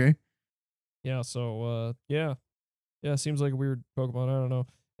 Okay. Yeah, so yeah, seems like a weird Pokemon. I don't know.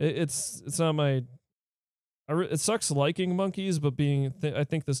 It's not my. It sucks liking monkeys, but I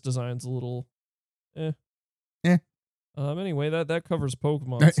think this design's a little, eh. Eh. Anyway, that covers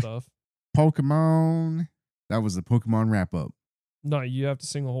Pokemon stuff. Pokemon. That was the Pokemon wrap up. No, you have to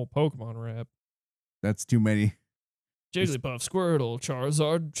sing the whole Pokemon rap. That's too many. Jigglypuff, Squirtle,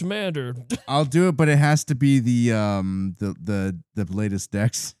 Charizard, Charmander. I'll do it, but it has to be the latest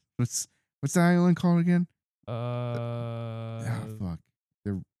decks. What's the island called again? Uh, Fuck.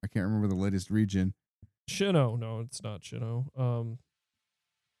 The I can't remember the latest region. Shino. No, it's not Shino.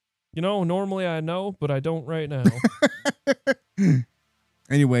 Normally I know, but I don't right now.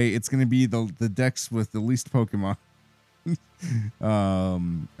 Anyway, it's gonna be the decks with the least Pokemon. All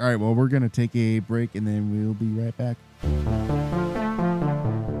right, well, we're gonna take a break and then we'll be right back.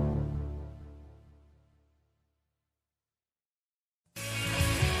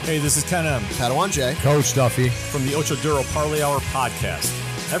 Hey, this is Ken M. Padawan J. Coach Duffy. From the Ocho Duro Parlay Hour podcast.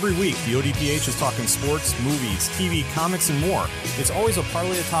 Every week, the ODPH is talking sports, movies, TV, comics, and more. It's always a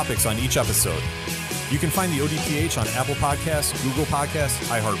parlay of topics on each episode. You can find the ODPH on Apple Podcasts, Google Podcasts,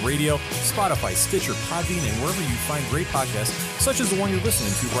 iHeartRadio, Spotify, Stitcher, Podbean, and wherever you find great podcasts, such as the one you're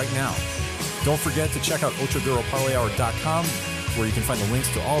listening to right now. Don't forget to check out OchoDuroParlayHour.com, where you can find the links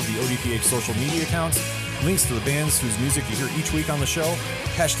to all of the ODPH social media accounts, links to the bands whose music you hear each week on the show,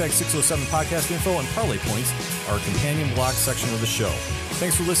 hashtag 607 podcast info, and parlay points, our companion blog section of the show.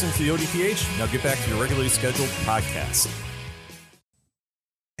 Thanks for listening to the ODPH. Now get back to your regularly scheduled podcast.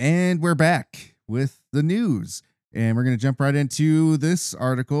 And we're back with the news. And we're going to jump right into this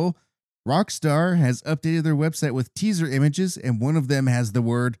article. Rockstar has updated their website with teaser images, and one of them has the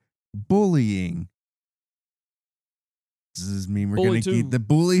word bullying. Does this mean we're going to get the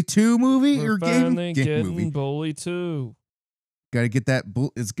Bully 2 movie We're or game finally getting movie? Bully 2. Got to get that.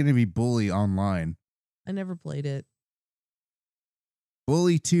 It's going to be Bully Online. I never played it.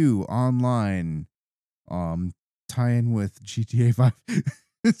 Bully 2 Online. Tie in with GTA 5.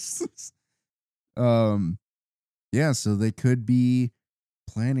 Yeah, so they could be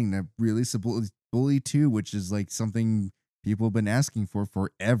planning to release a Bully 2, which is like something people have been asking for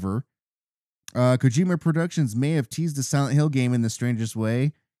forever. Kojima Productions may have teased a Silent Hill game in the strangest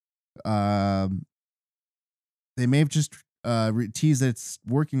way. They may have just teased that it's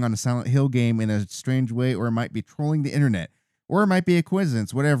working on a Silent Hill game in a strange way, or it might be trolling the internet, or it might be a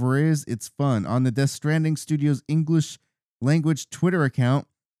coincidence. Whatever it is, it's fun. On the Death Stranding Studios English language Twitter account,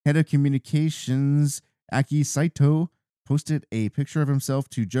 head of communications Aki Saito posted a picture of himself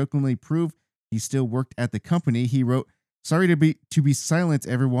to jokingly prove he still worked at the company. He wrote, "Sorry to be silent,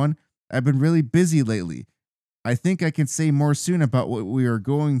 everyone. I've been really busy lately. I think I can say more soon about what we are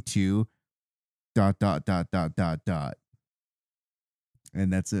going to ... And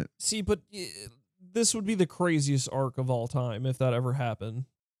that's it. See, but this would be the craziest arc of all time if that ever happened.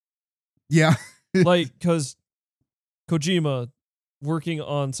 Yeah. Like, because Kojima, working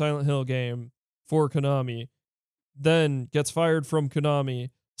on Silent Hill game for Konami, then gets fired from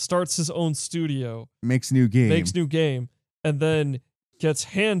Konami, starts his own studio, makes new game, and then gets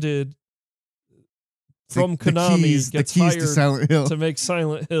handed from the Konami, keys gets to hired Silent Hill to make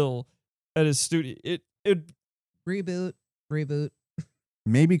Silent Hill at his studio. It Reboot.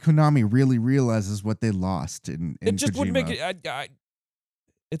 Maybe Konami really realizes what they lost in it just Kojima. would make it.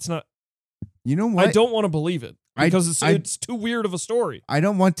 It's not. You know what? I don't want to believe it because it's too weird of a story. I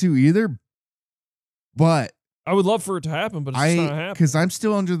don't want to either, but I would love for it to happen, but it's not happening. Because I'm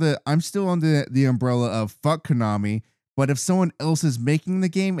still under the umbrella of fuck Konami. But if someone else is making the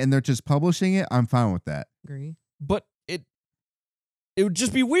game and they're just publishing it, I'm fine with that. Agree. But it would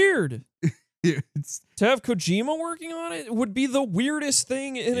just be weird. To have Kojima working on it would be the weirdest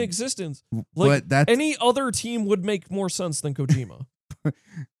thing in existence. Like, any other team would make more sense than Kojima.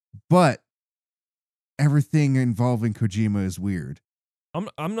 But everything involving Kojima is weird.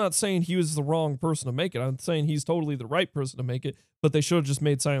 I'm not saying he was the wrong person to make it. I'm saying he's totally the right person to make it. But they should have just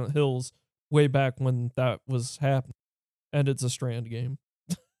made Silent Hills way back when that was happening. And it's a Strand game.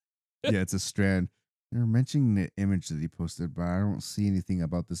 Yeah, it's a Strand. They're mentioning the image that he posted, but I don't see anything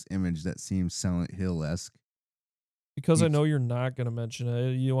about this image that seems Silent Hill-esque. Because I know you're not going to mention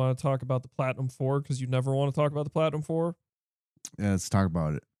it. You want to talk about the Platinum 4 because you never want to talk about the Platinum 4? Yeah, let's talk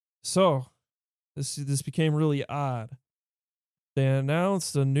about it. So, this became really odd. They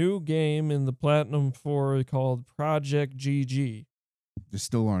announced a new game in the Platinum 4 called Project GG. They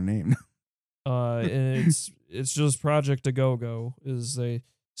stole our name. And it's just Project A Go-Go, as they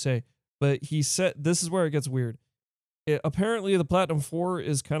say. But he said, this is where it gets weird. Apparently, the Platinum 4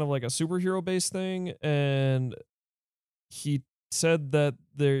 is kind of like a superhero-based thing, and he said that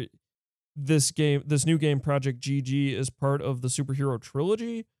this new game, Project GG, is part of the superhero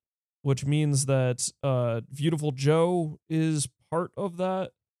trilogy, which means that Beautiful Joe is part of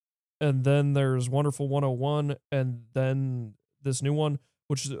that, and then there's Wonderful 101, and then this new one,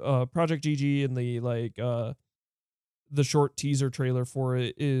 which is Project GG, and the short teaser trailer for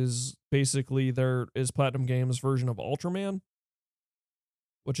it is basically there is Platinum Games' version of Ultraman,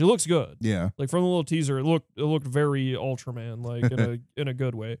 which it looks good. Yeah, like from the little teaser, it looked very Ultraman, like in a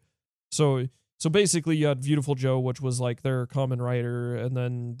good way. So So basically, you had Beautiful Joe, which was like their common writer, and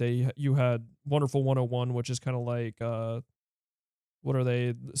then you had Wonderful 101, which is kind of like what are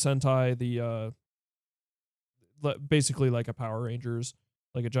they? Sentai, basically like a Power Rangers,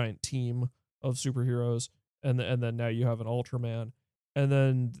 like a giant team of superheroes, and then now you have an Ultraman, and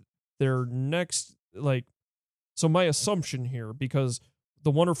then their next like. So my assumption here, because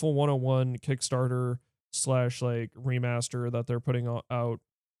the Wonderful 101 Kickstarter / like remaster that they're putting out,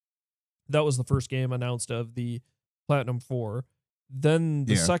 that was the first game announced of the Platinum 4. Then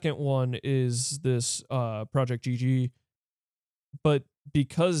the second one is this Project GG. But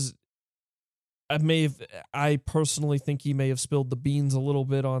because I personally think he may have spilled the beans a little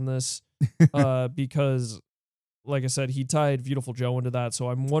bit on this, because like I said, he tied Beautiful Joe into that. So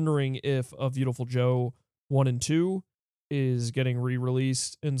I'm wondering if a Beautiful Joe 1 and 2 is getting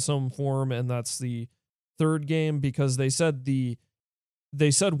re-released in some form, and that's the third game, because they said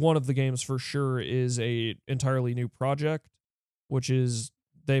one of the games for sure is a entirely new project, which is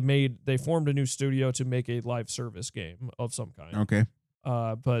they formed a new studio to make a live service game of some kind. Okay.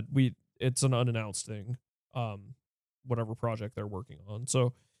 But it's an unannounced thing, whatever project they're working on.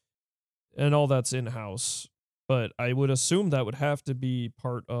 So, and all that's in house. But I would assume that would have to be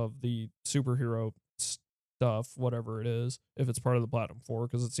part of the superhero stuff, whatever it is, if it's part of the Platinum 4,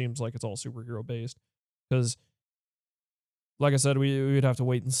 because it seems like it's all superhero based. Because, like I said, we would have to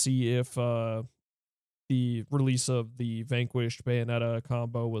wait and see if the release of the Vanquished Bayonetta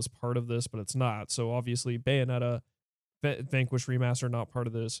combo was part of this, but it's not. So obviously, Bayonetta Vanquish Remaster not part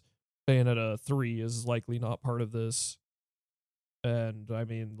of this. Bayonetta 3 is likely not part of this. And I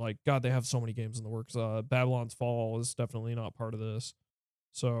mean, like, God, they have so many games in the works. Babylon's Fall is definitely not part of this.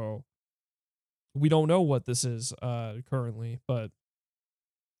 So we don't know what this is currently, but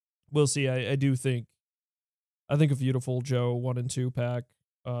we'll see. I think a Beautiful Joe 1 and 2 pack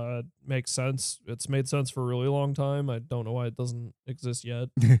makes sense. It's made sense for a really long time. I don't know why it doesn't exist yet.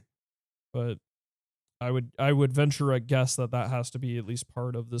 But I would venture a guess that has to be at least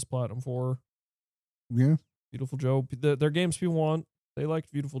part of this Platinum 4. Yeah. Beautiful Joe. Their games people want. They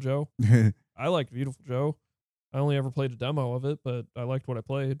liked Beautiful Joe. I liked Beautiful Joe. I only ever played a demo of it, but I liked what I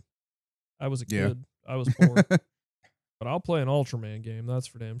played. I was a kid. I was poor. But I'll play an Ultraman game. That's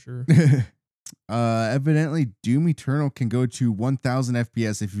for damn sure. Evidently, Doom Eternal can go to 1000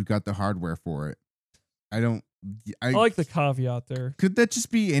 FPS if you've got the hardware for it. I like the caveat there. Could that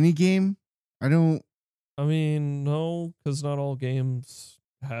just be any game? I mean, no, because not all games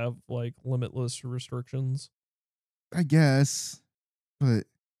have like limitless restrictions. I guess, but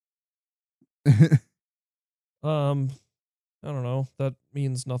I don't know. That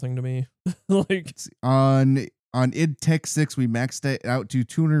means nothing to me. Like on id Tech 6, we maxed it out to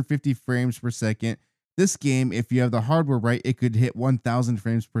 250 frames per second. This game, if you have the hardware right, it could hit 1000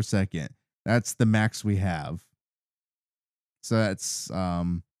 frames per second. That's the max we have. So that's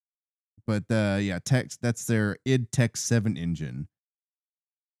but that's their id Tech 7 engine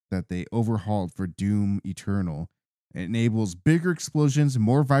that they overhauled for Doom Eternal. It enables bigger explosions,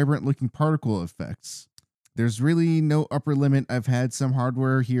 more vibrant looking particle effects. There's really no upper limit. I've had some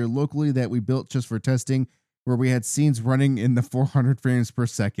hardware here locally that we built just for testing where we had scenes running in the 400 frames per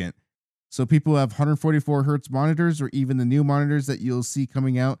second. So people who have 144 hertz monitors, or even the new monitors that you'll see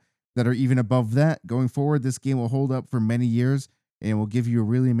coming out that are even above that, going forward, this game will hold up for many years and will give you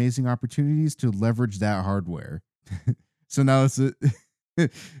really amazing opportunities to leverage that hardware. So now it's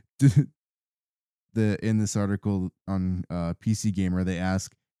in this article on PC Gamer, they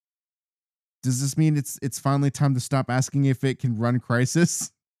ask, does this mean it's finally time to stop asking if it can run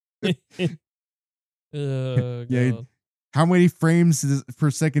Crysis? Yeah. How many frames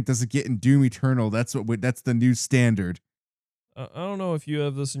per second does it get in Doom Eternal? That's the new standard. I don't know if you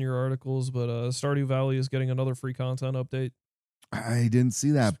have this in your articles, but Stardew Valley is getting another free content update. I didn't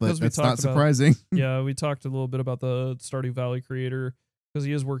see that, but that's not surprising. Yeah, we talked a little bit about the Stardew Valley creator, because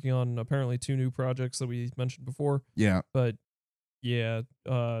he is working on apparently 2 new projects that we mentioned before. Yeah. But yeah,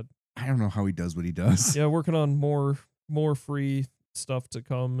 I don't know how he does what he does. Yeah, working on more free stuff to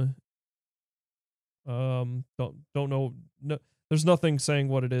come. Don't know. No, there's nothing saying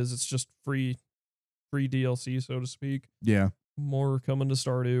what it is. It's just free DLC, so to speak. Yeah. More coming to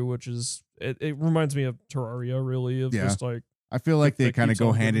Stardew, which is it reminds me of Terraria, really, of just like, I feel like they kind of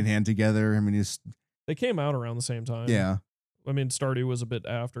go hand in hand together. I mean, they came out around the same time. Yeah. I mean, Stardew was a bit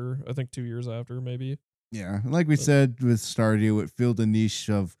after, I think 2 years after, maybe. Yeah. Like we said with Stardew, it filled a niche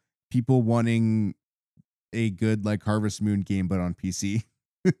of people wanting a good like Harvest Moon game, but on PC.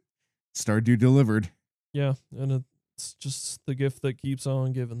 Stardew delivered. Yeah, and it's just the gift that keeps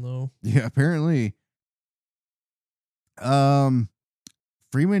on giving, though. Yeah, apparently.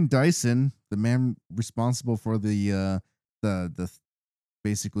 Freeman Dyson, the man responsible for the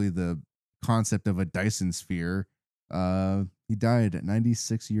basically the concept of a Dyson sphere, he died at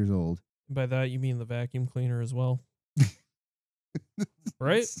 96 years old. By that you mean the vacuum cleaner as well,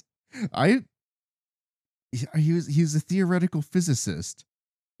 right? He was a theoretical physicist.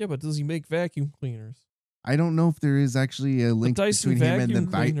 Yeah, but does he make vacuum cleaners? I don't know if there is actually a link Dyson between him and the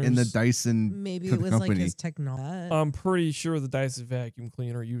vacuum and the cleaners- Dyson Maybe co- it was company. like his technology. I'm pretty sure the Dyson vacuum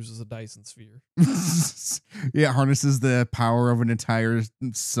cleaner uses a Dyson sphere. Yeah, harnesses the power of an entire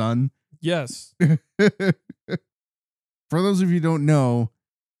sun. Yes. For those of you who don't know,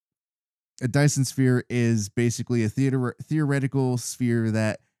 a Dyson sphere is basically a theoretical sphere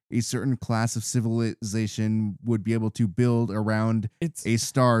that a certain class of civilization would be able to build around It's a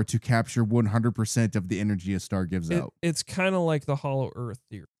star to capture 100% of the energy a star gives out, it's kind of like the hollow earth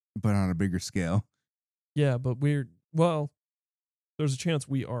theory. but on a bigger scale. Yeah, but there's a chance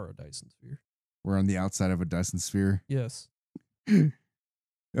we are a Dyson sphere. We're on the outside of a Dyson sphere. Yes.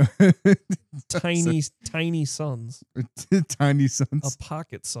 Tiny suns. Tiny A suns.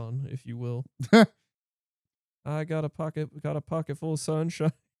 pocket sun, if you will. I got a pocket full of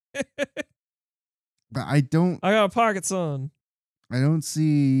sunshine. But I don't I got a pocket sun.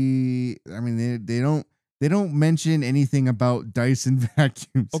 see. I mean, they don't mention anything about Dyson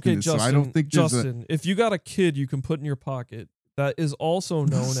vacuums. Okay, in this, Justin. so I don't think there's Justin, if you got a kid you can put in your pocket, that is also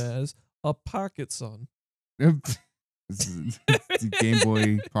known as a pocket sun. This is the Game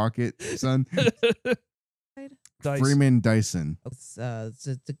Boy Pocket, son. Dyson. Freeman Dyson. It's,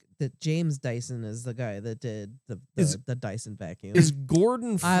 the James Dyson is the guy that did Is- the Dyson vacuum. Is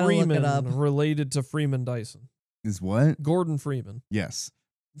Gordon I don't look it up. Freeman related to Freeman Dyson? Is what? Gordon Freeman. Yes.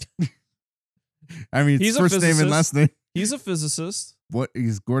 I mean, it's He's a first name and physicist. last name. He's a physicist. What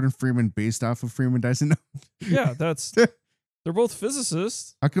is Gordon Freeman based off of Freeman Dyson? Yeah, they're both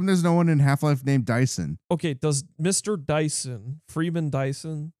physicists. How come there's no one in Half-Life named Dyson? Okay, does Mr. Dyson, Freeman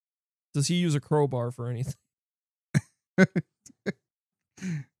Dyson, does he use a crowbar for anything?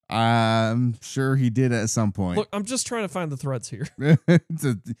 I'm sure he did at some point. Look, I'm just trying to find the threads here.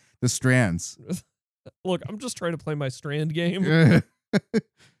 the strands. Look, I'm just trying to play my Strand game.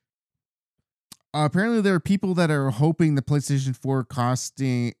 Apparently, there are people that are hoping the PlayStation 4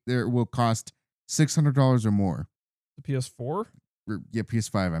 will cost $600 or more. The PS4? Yeah,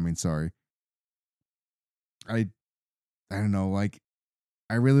 PS5. I mean, sorry. I don't know. Like,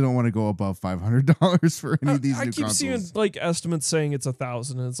 I really don't want to go above $500 for any of these I new keep consoles. seeing like estimates saying it's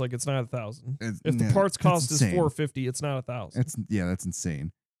 1,000, and it's like it's not 1,000. If the Yeah, parts that's cost is insane. $450, it's not 1,000. That's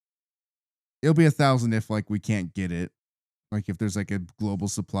insane. It'll be 1,000 if like we can't get it. Like if there's like a global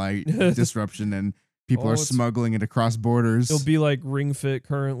supply disruption and people Oh, are it's- smuggling it across borders. It'll be like Ring Fit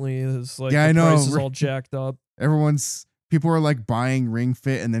currently. It's like Yeah, the I know. price is all jacked up. People are like buying Ring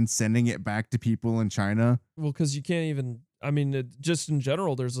Fit and then sending it back to people in China. Well, because you can't even. I mean, just in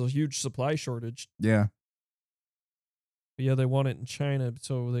general, there's a huge supply shortage. Yeah. But yeah, they want it in China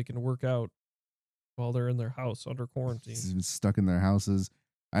so they can work out while they're in their house under quarantine. Stuck in their houses.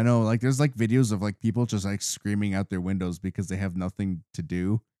 I know, like there's like videos of like people just like screaming out their windows because they have nothing to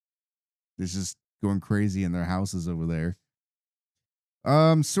do. They're just going crazy in their houses over there.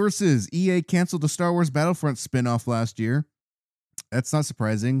 Sources: EA canceled the Star Wars Battlefront spin-off last year. That's not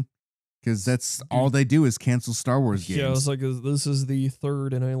surprising because that's all they do is cancel Star Wars games. Yeah, it's like this is the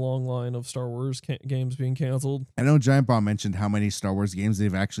third in a long line of Star Wars games being canceled. I know Giant Bomb mentioned how many Star Wars games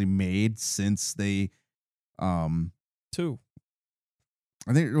they've actually made since they 2.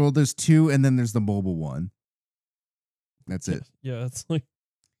 I think there's 2 and then there's the mobile one. That's it. Yeah, it's like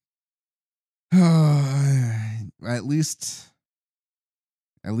At least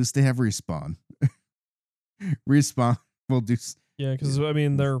they have Respawn. Respawn will do yeah, because I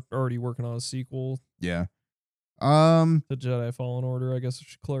mean they're already working on a sequel yeah. to Jedi Fallen Order. I guess I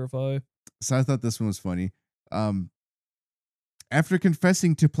should clarify. So I thought this one was funny. After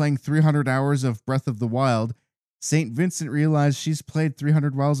confessing to playing 300 hours of Breath of the Wild, St. Vincent realized she's played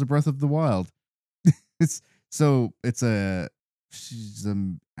 300 hours of Breath of the Wild. She's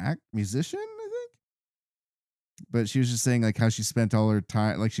an musician, I think. But she was just saying like how she spent all her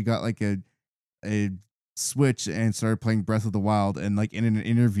time, like she got like a Switch and started playing Breath of the Wild, and like in an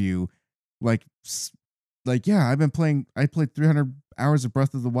interview, like yeah, I played 300 hours of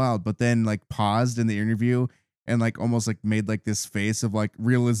Breath of the Wild, but then like paused in the interview and like almost like made like this face of like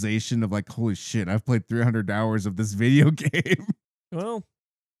realization of like, holy shit, I've played 300 hours of this video game. Well,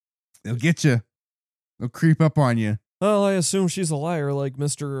 They'll get you. They'll creep up on you. well, I assume she's a liar, like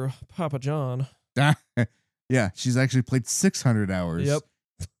Mr. Papa John. Yeah, she's actually played 600 hours. Yep.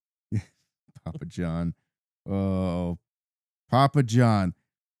 Papa John. Oh, Papa John.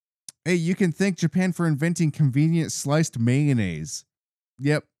 Hey, you can thank Japan for inventing convenient sliced mayonnaise.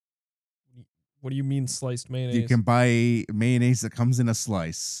 Yep. What do you mean sliced mayonnaise? You can buy mayonnaise that comes in a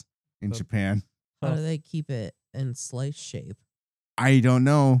slice in Oh. Japan. How Huh. do they keep it in slice shape? I don't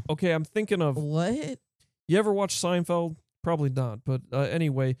know. Okay, I'm thinking of. What? You ever watch Seinfeld? Probably not. But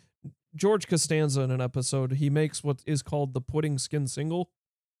anyway, George Costanza in an episode, he makes what is called the pudding skin single.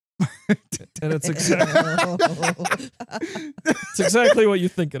 And it's exactly what you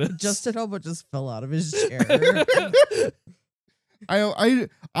think it is. Justin Hobo just fell out of his chair.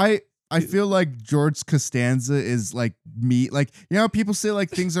 I feel like George Costanza is like me. Like, you know, people say like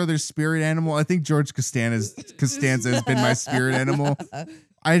things are their spirit animal. I think George Costanza has been my spirit animal.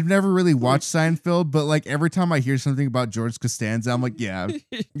 I've never really watched Seinfeld, but like every time I hear something about George Costanza, I'm like, yeah,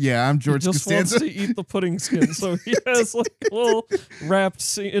 I'm George he just Costanza. wants to eat the pudding skin, so he has like a little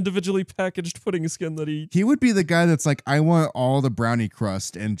wrapped, individually packaged pudding skin that he. He would be the guy that's like, I want all the brownie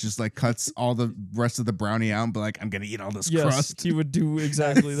crust, and just like cuts all the rest of the brownie out and be like, I'm gonna eat all this Yes, crust. he would do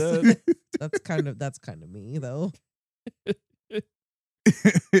exactly that. That's kind of me though.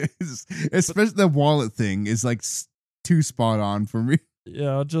 Especially the wallet thing is like too spot on for me.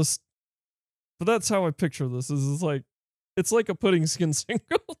 Yeah, but that's how I picture this. It's like a pudding skin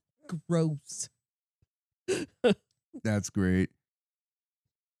single. Gross. That's great.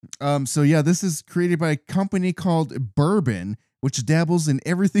 So yeah, this is created by a company called Bourbon, which dabbles in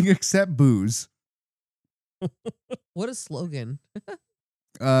everything except booze. What a slogan.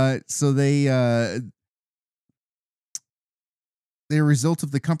 So they're a result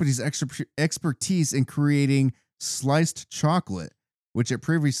of the company's expertise in creating sliced chocolate, which it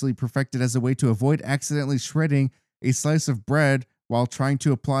previously perfected as a way to avoid accidentally shredding a slice of bread while trying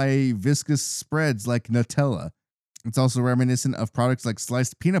to apply viscous spreads like Nutella. It's also reminiscent of products like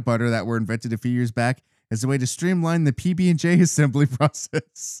sliced peanut butter that were invented a few years back as a way to streamline the PB&J assembly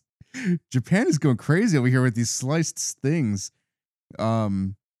process. Japan is going crazy over here with these sliced things.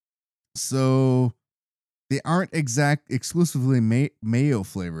 So they aren't exclusively mayo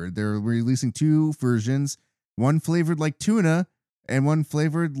flavored. They're releasing two versions, one flavored like tuna and one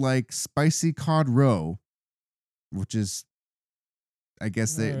flavored like spicy cod roe, which is, I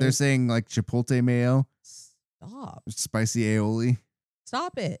guess they're Alright. saying like chipotle mayo, Stop. spicy aioli.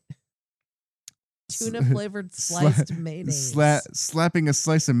 Stop it. Tuna S- flavored sliced mayonnaise. Slapping a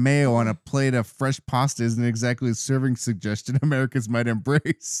slice of mayo on a plate of fresh pasta isn't exactly a serving suggestion Americans might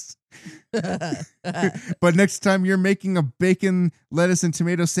embrace. But next time you're making a bacon, lettuce, and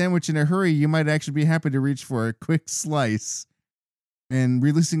tomato sandwich in a hurry, you might actually be happy to reach for a quick slice. And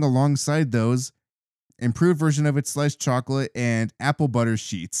releasing alongside those, improved version of its sliced chocolate and apple butter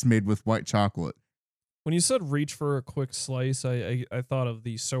sheets made with white chocolate. When you said reach for a quick slice, I thought of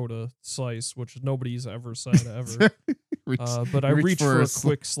the soda slice, which nobody's ever said ever. Reach- But I reach for a sli-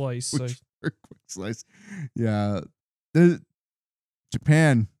 quick slice. reach for a quick slice. Yeah.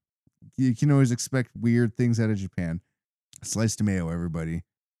 Japan, you can always expect weird things out of Japan. Sliced mayo, everybody.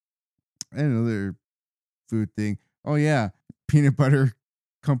 Another food thing. Oh yeah, peanut butter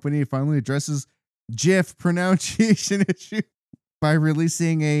company finally addresses Jif pronunciation issue by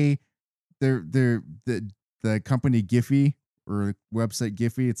releasing the company Giphy or website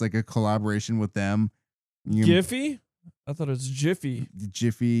Giphy. It's like a collaboration with them. You can- Jiffy? I thought it was Jiffy.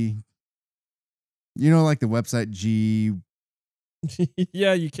 Jiffy. You know, like the website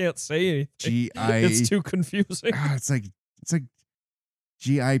Yeah, you can't say anything. It's too confusing. It's like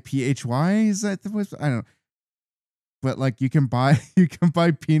GIPHY. Is that the website? I don't know. But like you can buy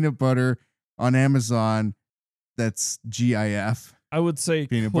peanut butter on Amazon that's GIF. I would say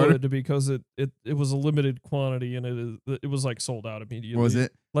Peanut could butter? because it was a limited quantity and it was like sold out immediately. Was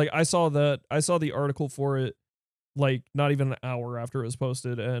it? Like I saw the article for it like not even an hour after it was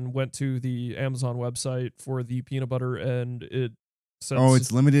posted and went to the Amazon website for the peanut butter and it said Oh,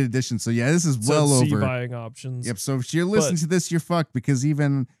 it's limited edition. So yeah, this is said well C over. buying options. Yep. So if you're listening to this, you're fucked because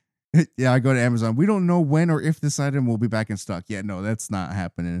even yeah, I go to Amazon. We don't know when or if this item will be back in stock. Yeah, no, that's not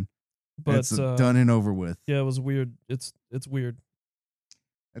happening. But It's done and over with. Yeah, it was weird. It's weird.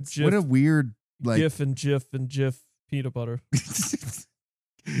 It's Jif- what a weird like GIF and Jif peanut butter.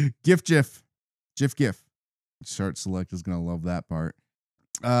 GIF. Chart Select is gonna love that part.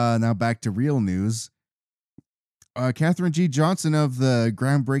 Now back to real news. Katherine G. Johnson of the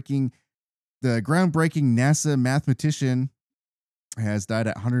groundbreaking NASA mathematician has died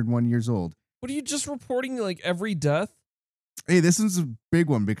at 101 years old. What are you just reporting like every death? Hey, this is a big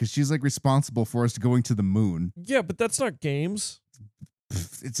one because she's like responsible for us going to the moon. Yeah, but that's not games.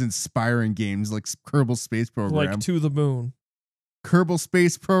 It's inspiring games like Kerbal Space Program. Like to the moon. Kerbal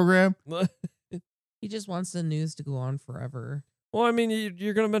Space Program. He just wants the news to go on forever. Well, I mean,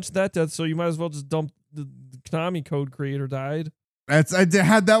 you're gonna mention that death, so you might as well just dump the Konami code creator died. I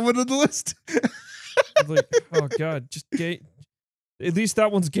had that one on the list. Like, oh god, just at least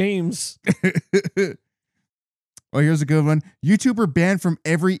that one's games. Oh, here's a good one. YouTuber banned from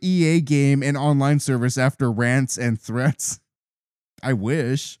every EA game and online service after rants and threats. I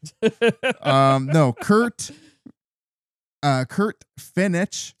wish. No, Kurt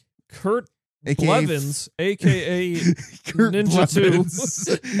Fenech. Kurt AKA Blevins, aka Kurt Ninja Blevins.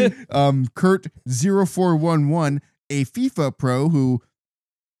 Kurt 0411, a FIFA pro who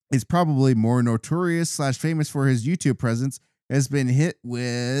is probably more notorious / famous for his YouTube presence, has been hit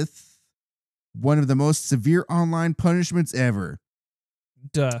with one of the most severe online punishments ever.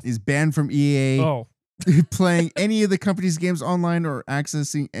 Duh. He's banned from EA Oh, playing any of the company's games online or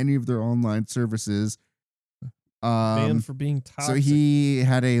accessing any of their online services. banned for being toxic. So he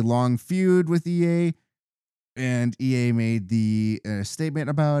had a long feud with EA, and EA made the statement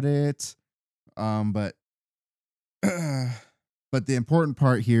about it. But the important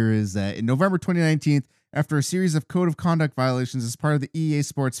part here is that in November 2019, after a series of code of conduct violations as part of the EA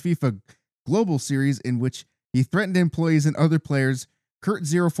Sports FIFA Global Series, in which he threatened employees and other players, Kurt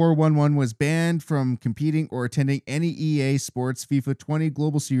 0411 was banned from competing or attending any EA Sports FIFA 20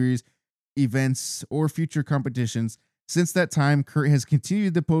 Global Series events or future competitions. Since that time, Kurt has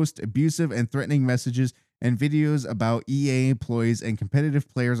continued to post abusive and threatening messages and videos about EA employees and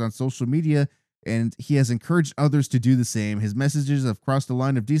competitive players on social media, and he has encouraged others to do the same. His messages have crossed the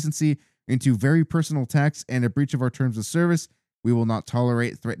line of decency into very personal attacks and a breach of our terms of service. We will not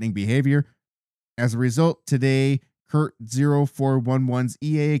tolerate threatening behavior. As a result, today, Kurt 0411's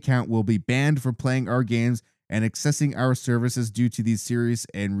EA account will be banned from playing our games and accessing our services due to these serious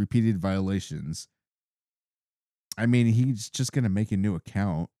and repeated violations. I mean, he's just going to make a new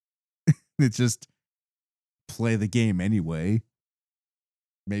account. It's just play the game anyway.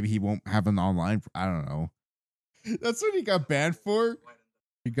 Maybe he won't have an online. I don't know. That's what he got banned for.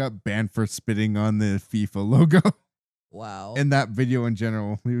 He got banned for spitting on the FIFA logo. Wow. In that video in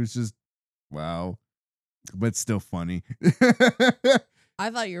general. He was just, wow. But still funny. I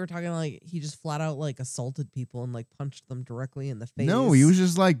thought you were talking like he just flat out like assaulted people and like punched them directly in the face. No, he was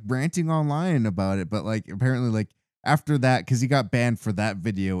just like ranting online about it. But like apparently like after that, because he got banned for that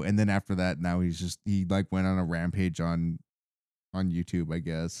video, and then after that, now he like went on a rampage on YouTube, I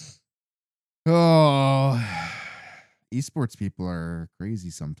guess. Oh, esports people are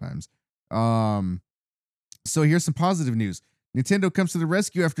crazy sometimes. So here's some positive news. Nintendo comes to the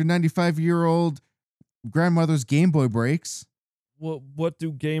rescue after 95-year-old grandmother's Game Boy breaks. What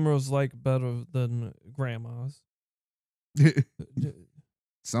do gamers like better than grandmas?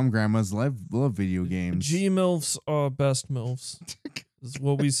 Some grandmas love video games. G-MILFs are best MILFs. Is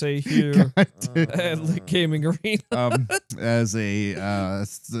what we say here at the Gaming Arena. As a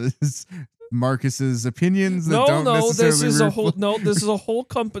Marcus's opinions that don't this is necessarily this is a whole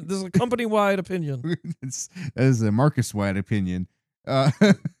company. This is a company-wide opinion. It's as a Marcus-wide opinion.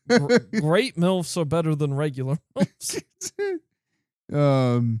 Great MILFs are better than regular MILFs.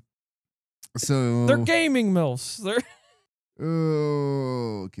 So they're gaming MILFs. They're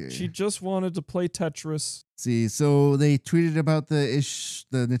okay. She just wanted to play Tetris. See, so they tweeted about the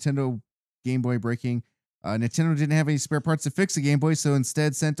Nintendo Game Boy breaking. Nintendo didn't have any spare parts to fix the Game Boy, so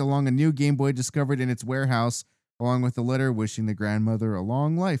instead sent along a new Game Boy discovered in its warehouse, along with a letter wishing the grandmother a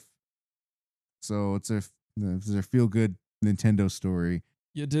long life. So it's a feel-good Nintendo story.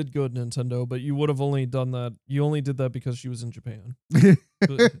 You did good, Nintendo, but you would have only done that. You only did that because she was in Japan. If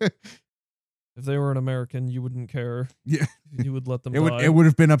they were an American, you wouldn't care. Yeah, you would let them die. It would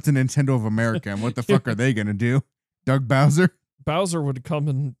have been up to Nintendo of America, and what the fuck are they gonna do? Doug Bowser? Bowser would come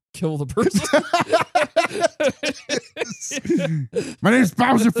and kill the person. My name's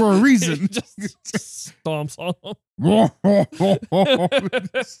Bowser for a reason. Just stomps on him.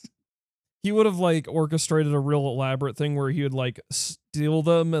 He would have like orchestrated a real elaborate thing where he would like steal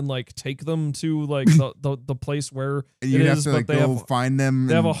them and like take them to like the place where and you'd it have is, to but like go find them.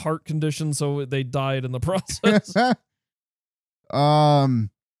 They have a heart condition, so they died in the process.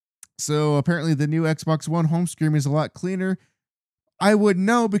 So apparently the new Xbox One home screen is a lot cleaner. I would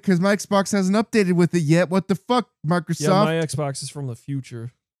know because my Xbox hasn't updated with it yet. What the fuck, Microsoft? Yeah, my Xbox is from the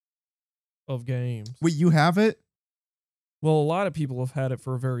future of games. Wait, you have it? Well, a lot of people have had it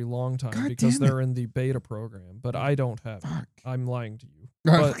for a very long time God because damn it. they're in the beta program, but I don't have it. Fuck. I'm lying to you.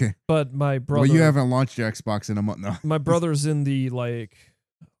 Okay. But my brother... Well, you haven't launched your Xbox in a month now. My brother's in the like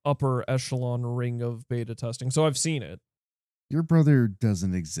upper echelon ring of beta testing, so I've seen it. Your brother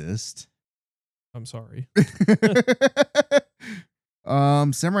doesn't exist. I'm sorry.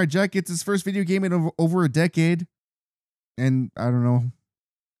 Samurai Jack gets his first video game in over a decade. And I don't know.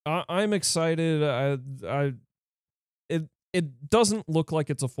 I'm excited. It doesn't look like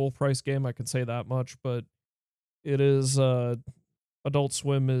it's a full price game. I can say that much, but it is. Adult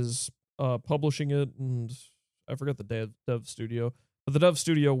Swim is publishing it, and I forget the dev studio, but the dev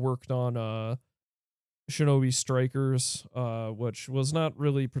studio worked on Shinobi Strikers, which was not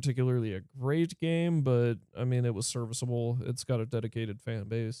really particularly a great game, but I mean it was serviceable. It's got a dedicated fan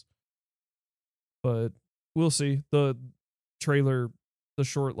base, but we'll see. The trailer, the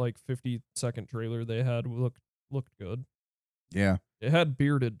short 50-second trailer they had looked good. Yeah. It had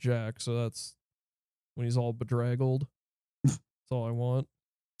bearded Jack, so that's when he's all bedraggled. That's all I want.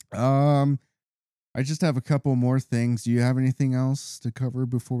 I just have a couple more things. Do you have anything else to cover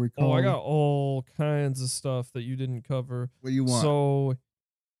before we call? Oh, I got all kinds of stuff that you didn't cover. What do you want? So,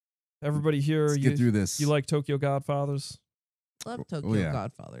 everybody here, Let's get through this. You like Tokyo Godfathers? Love Tokyo yeah.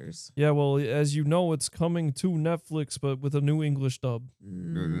 Godfathers. Yeah, well, as you know, it's coming to Netflix, but with a new English dub. I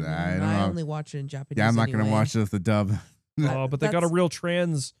don't know. I only watch it in Japanese. Yeah, I'm not anyway. gonna watch it with the dub. But they got a That's- real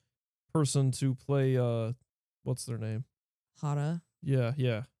trans person to play. What's their name? Hara. Yeah,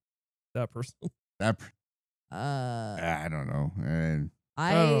 that person. That Uh, I don't know. And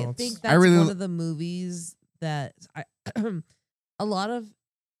I Oh, think it's- that's I really- one of the movies that a lot of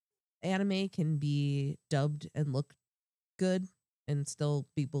anime can be dubbed and look good and still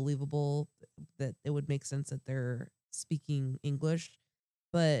be believable, that it would make sense that they're speaking English,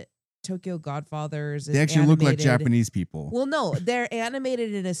 but Tokyo Godfathers is they actually look like animated- Japanese people. Well, no, they're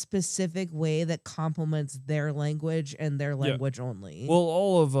animated in a specific way that complements their language and their language only. Well,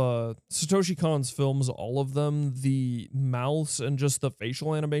 all of Satoshi Kon's films, all of them, the mouths and just the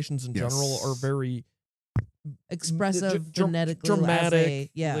facial animations in general are Yes. very expressive, dra- phonetically,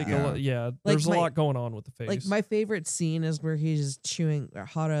 dramatic. yeah. Like, Yeah. yeah. There's my- a lot going on with the face. Like my favorite scene is where he's chewing, or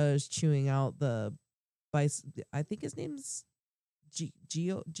Hara is chewing out the vice. I think his name's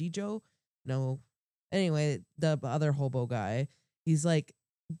Jijo. No, anyway, the other hobo guy. He's like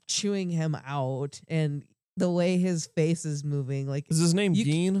chewing him out, and the way his face is moving, like Is his name you-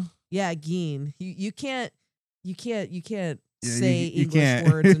 Geen? yeah, Geen. You can't Yeah, say you English can't.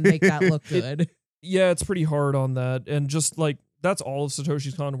 words and make that look good. Yeah, it's pretty hard on that. And just like that's all of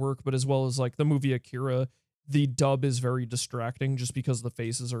Satoshi Kon work, but as well as like the movie Akira, the dub is very distracting just because the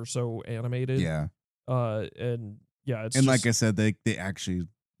faces are so animated. Yeah. And yeah, it's And just, like I said, they actually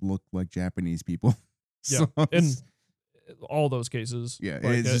look like Japanese people. Yeah, So in it's- all those cases. yeah,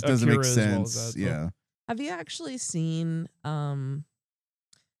 like, it just doesn't make Akira as well as sense. that, so- Yeah. Have you actually seen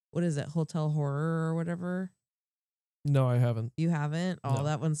what is it, Hotel Horror or whatever? No, I haven't. You haven't? Oh, No.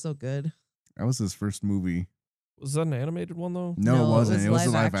 that one's so good. That was his first movie. Was that an animated one though? No, No, it it wasn't. was It was a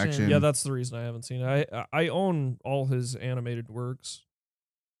live live action. action. Yeah, that's the reason I haven't seen it. I own all his animated works.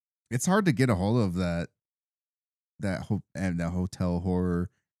 It's hard to get a hold of that hotel horror.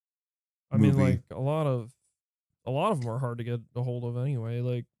 I mean, movie. like a lot of them are hard to get a hold of anyway.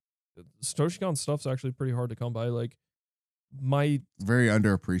 Like Satoshi Kon stuff's actually pretty hard to come by. Like my Very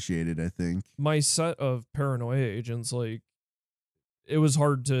underappreciated, I think. set of Paranoia Agents, like it was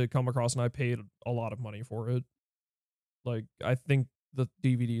hard to come across, and I paid a lot of money for it. Like I think the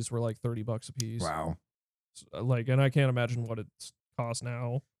DVDs were like $30 a piece. Wow. Like, and I can't imagine what it's cost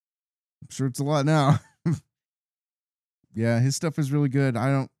now. I'm sure it's a lot now. Yeah, his stuff is really good. I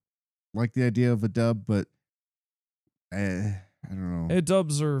don't like the idea of a dub, but I don't know. Hey,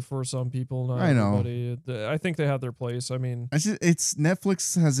 dubs are for some people, not I know. everybody. I think they have their place. I mean, It's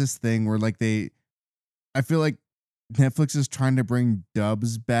Netflix has this thing where like I feel like Netflix is trying to bring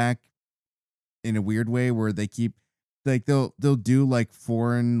dubs back in a weird way where they keep like they'll do like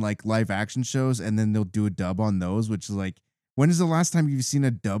foreign like live action shows and then they'll do a dub on those, which is like, when is the last time you've seen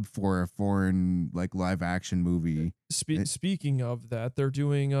a dub for a foreign like live action movie? speaking of that, they're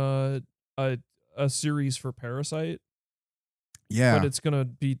doing a series for Parasite, Yeah. but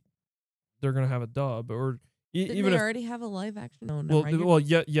they're gonna have a dub, or Didn't even they if already have a live action? No, never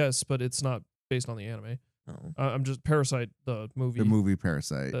mind. yes, but it's not based on the anime. Oh. I'm just Parasite, the movie, The movie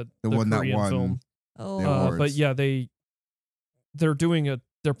Parasite. the the one Korean that won. film. Oh, the But awards. yeah, they're doing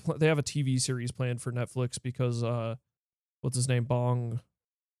they have a TV series planned for Netflix because what's his name, Bong,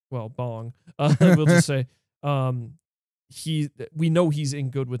 we'll just say we know he's in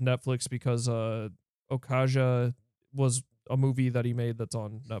good with Netflix because Okja was a movie that he made that's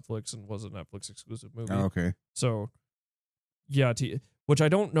on Netflix and was a Netflix exclusive movie. Oh, okay. So yeah, which I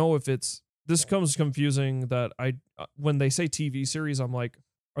don't know if this comes confusing that when they say TV series, I'm like,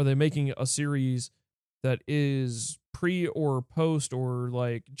 are they making a series that is pre or post or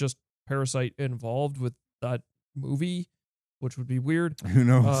like just Parasite involved with that movie, which would be weird. Who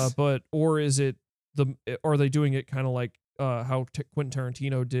knows? Or is it are they doing it kind of like how Quentin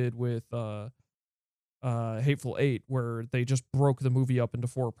Tarantino did with Hateful Eight, where they just broke the movie up into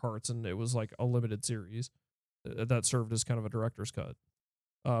 4 parts, and it was like a limited series that served as kind of a director's cut.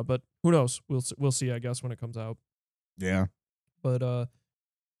 But who knows? We'll see, I guess, when it comes out. Yeah. But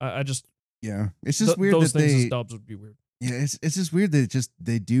I just Yeah. It's just weird those that things they as dubs would be weird. Yeah, it's just weird that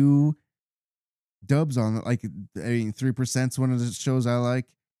they do dubs on it. Like, I mean, 3%'s one of the shows I like,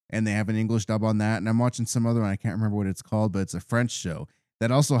 and they have an English dub on that. And I'm watching some other one, I can't remember what it's called, but it's a French show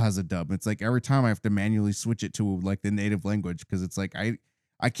that also has a dub. It's like every time I have to manually switch it to like the native language, because it's like I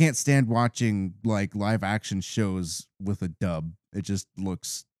can't stand watching like live action shows with a dub. It just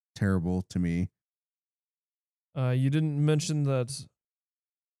looks terrible to me. You didn't mention that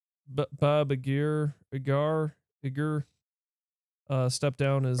Bob Iger stepped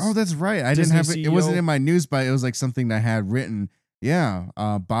down as Oh, that's right. I Disney didn't have it. It wasn't CEO. in my news, but it was like something I had written. Yeah.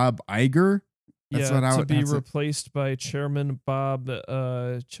 Bob Iger. That's yeah, what I to would be that's it. replaced by Chairman Bob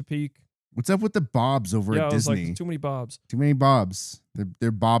Chapek. What's up with the Bobs over Yeah, at I was Disney? like, too many Bobs. Too many Bobs.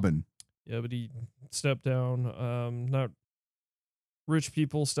 They're bobbing. Yeah, but he stepped down. Not rich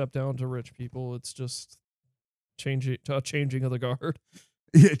people step down to rich people. It's just changing of the guard.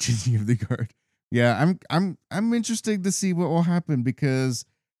 Yeah, changing of the guard. Yeah, I'm interested to see what will happen, because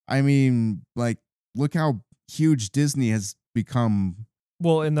I mean, like, look how huge Disney has become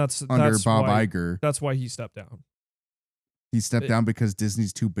Well, and that's under Bob why, Iger. That's why he stepped down. He stepped down because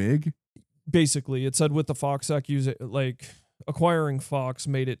Disney's too big. Basically, it said with the Fox like acquiring Fox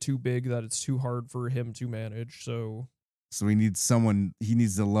made it too big that it's too hard for him to manage. So he needs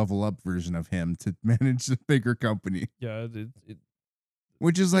a level up version of him to manage a bigger company. yeah,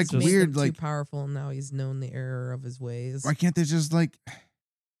 Which is like He's made weird. them Like, too powerful, and now he's known the error of his ways. why can't they just like,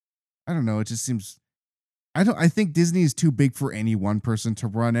 I don't know. It just seems, I think Disney is too big for any one person to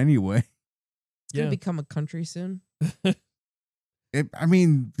run anyway. It's gonna yeah. become a country soon. I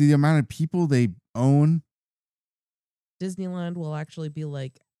mean, the amount of people they own. Disneyland will actually be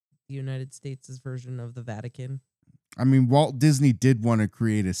like the United States' version of the Vatican. I mean, Walt Disney did want to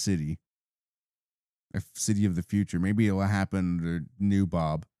create a city of the future. Maybe it'll happen to new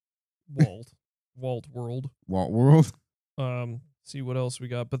Bob. Walt World. Walt World. See what else we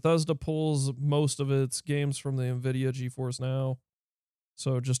got. Bethesda pulls most of its games from the Nvidia GeForce Now.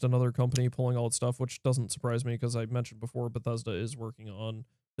 So just another company pulling all its stuff, which doesn't surprise me because I mentioned before Bethesda is working on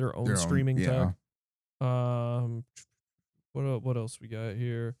their own streaming tech. What else we got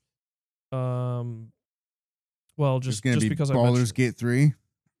here? Well, just because Baldur's Gate 3.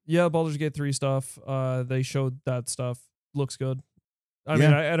 Yeah, Baldur's Gate 3 stuff. They showed that stuff. Looks good. I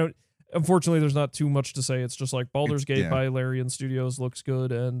mean, I don't. Unfortunately, there's not too much to say. It's just like Baldur's Gate by Larian Studios looks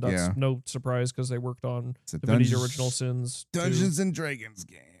good, and that's no surprise because they worked on Divinity Original Sins. Dungeons and Dragons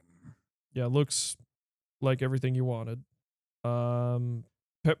game. Yeah, looks like everything you wanted.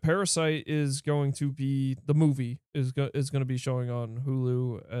 Parasite is going to be the movie is going to be showing on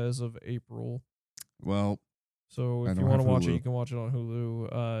Hulu as of April. Well, so if you want to watch it, you can watch it on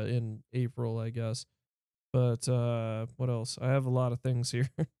Hulu in April, I guess. But what else? I have a lot of things here.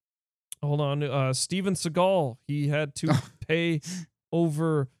 Hold on. Steven Seagal, he had to pay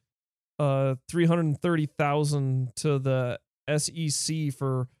over $330,000 to the SEC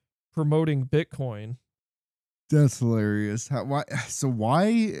for promoting Bitcoin. That's hilarious. Why? So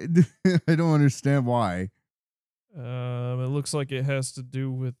why? I don't understand why. It looks like it has to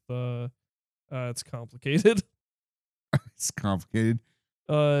do with it's complicated. It's complicated.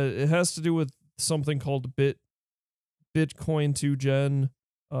 It has to do with something called Bitcoin 2 Gen.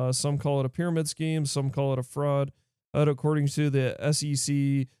 Some call it a pyramid scheme, some call it a fraud. According to the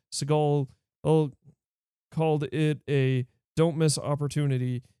SEC, Seagal called it a don't miss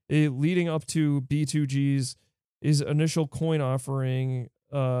opportunity. Leading up to B2G's initial coin offering,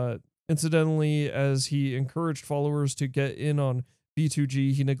 incidentally, as he encouraged followers to get in on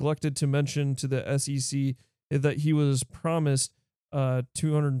B2G, he neglected to mention to the SEC that he was promised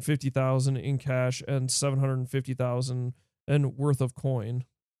 $250,000 in cash and $750,000 and worth of coin.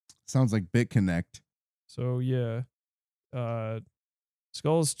 Sounds like BitConnect. So yeah,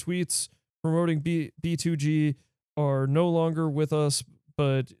 Skull's tweets promoting B2G are no longer with us,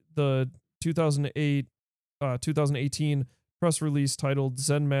 but the 2018 press release titled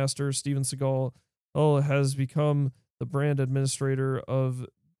Zen Master Steven Seagal has become the brand administrator of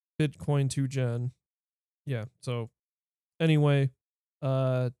Bitcoin 2 Gen. Yeah. So anyway,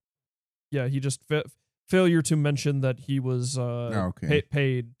 he just failure to mention that he was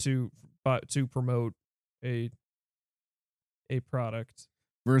paid to promote a product.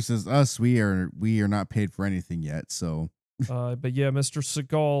 Versus us, we are not paid for anything yet. So, but yeah, Mr.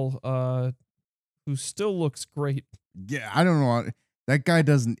 Seagal, who still looks great. Yeah, I don't know. That guy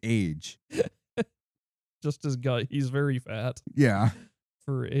doesn't age. Just his gut. He's very fat Yeah.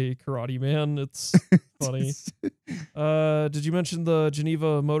 for a karate man. It's funny. Did you mention the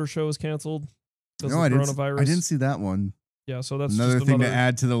Geneva Motor Show is canceled? No, I didn't see that one. Yeah, so that's another just thing to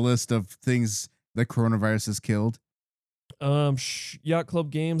add to the list of things the coronavirus has killed. Yacht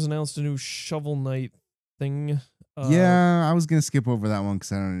Club Games announced a new Shovel Knight thing. Yeah, I was gonna skip over that one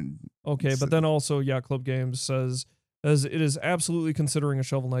because I don't. Okay, but then also Yacht Club Games says as it is absolutely considering a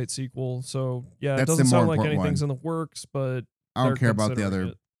Shovel Knight sequel. So yeah, That's it the doesn't more sound like important anything's one. in the works, but I don't they're care about the considering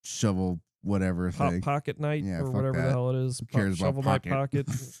other it. shovel whatever thing. Pocket Knight Yeah, or fuck whatever that. the hell it is. Who cares about Shovel Knight Pocket?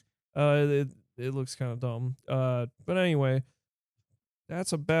 Pocket. It looks kind of dumb. But anyway,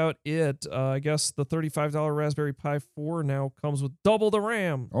 that's about it. I guess the $35 Raspberry Pi 4 now comes with double the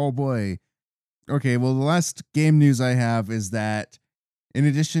RAM. Oh boy. Okay, well the last game news I have is that in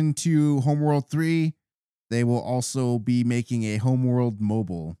addition to Homeworld 3, they will also be making a Homeworld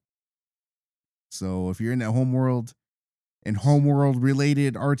mobile. So if you're into Homeworld and Homeworld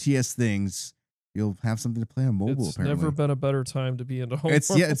related RTS things, you'll have something to play on mobile. It's apparently, never been a better time to be into Homeworld.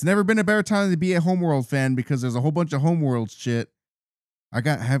 It's never been a better time to be a Homeworld fan because there's a whole bunch of Homeworld shit. I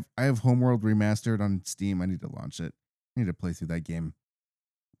have Homeworld remastered on Steam. I need to launch it. I need to play through that game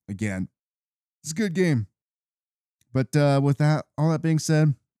again. It's a good game. But with that, all that being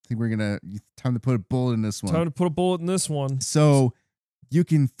said, I think time to put a bullet in this one. Time to put a bullet in this one. So you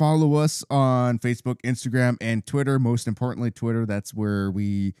can follow us on Facebook, Instagram, and Twitter. Most importantly, Twitter. That's where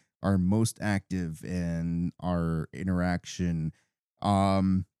we are most active in our interaction.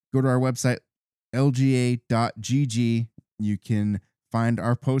 Go to our website, lga.gg. You can find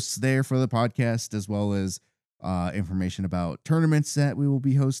our posts there for the podcast, as well as information about tournaments that we will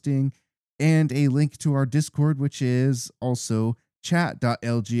be hosting, and a link to our Discord, which is also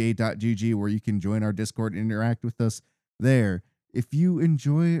chat.lga.gg, where you can join our Discord and interact with us there. If you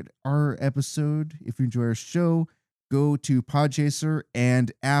enjoyed our episode, if you enjoy our show, go to Podchaser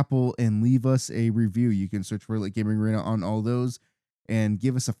and Apple and leave us a review. You can search for Elite Gaming Arena on all those and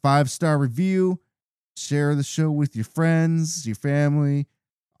give us a 5-star review. Share the show with your friends, your family.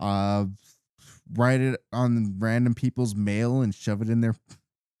 Write it on random people's mail and shove it in their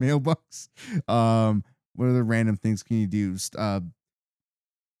mailbox. What other random things can you do?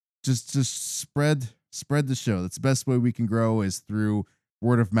 Just spread the show. That's the best way we can grow is through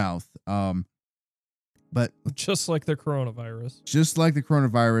word of mouth. But Just like the coronavirus.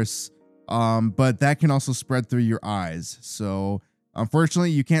 But that can also spread through your eyes. So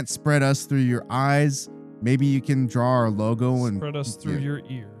unfortunately, you can't spread us through your eyes. Maybe you can draw our logo and Spread us through your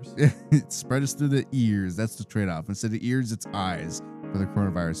ears. Spread us through the ears. That's the trade-off. Instead of ears, it's eyes for the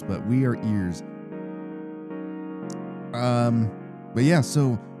coronavirus. But we are ears. But yeah,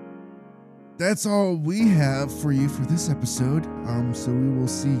 so that's all we have for you for this episode. So we will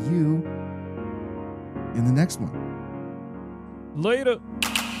see you in the next one. Later.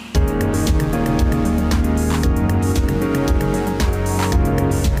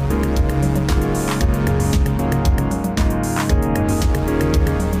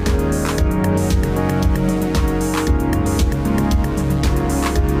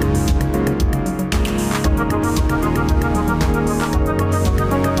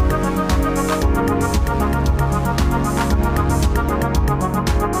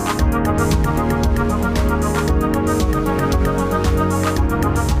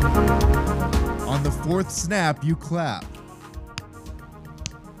 Snap, you clap.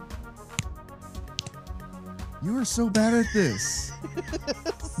 You are so bad at this.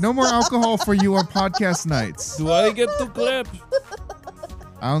 No more alcohol for you on podcast nights. Do I get to clap?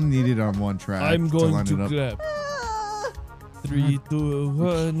 I'll need it on one track. I'm going to line it up. clap. 3, 2,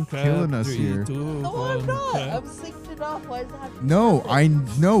 1, clap. Killing us 3, here. 2, No, 1, I'm not. clap. I'm synced it off. Why does it have to be No, perfect? I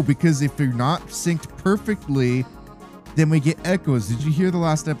know, because if you're not synced perfectly, then we get echoes. Did you hear the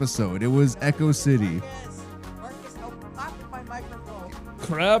last episode? It was Echo City. Marcus, help clap with my microphone.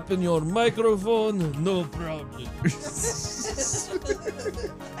 Crap in your microphone, no problem. I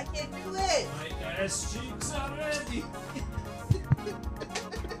can't do it. My ass cheeks are ready.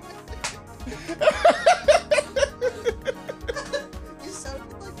 You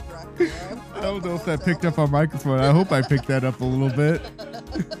sounded like Brock there. I don't know if that picked up on microphone. I hope I picked that up a little bit.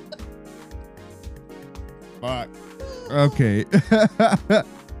 Fuck. Okay.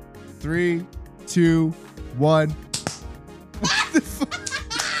 3, 2, 1. What the fuck?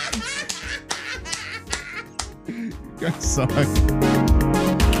 You guys suck.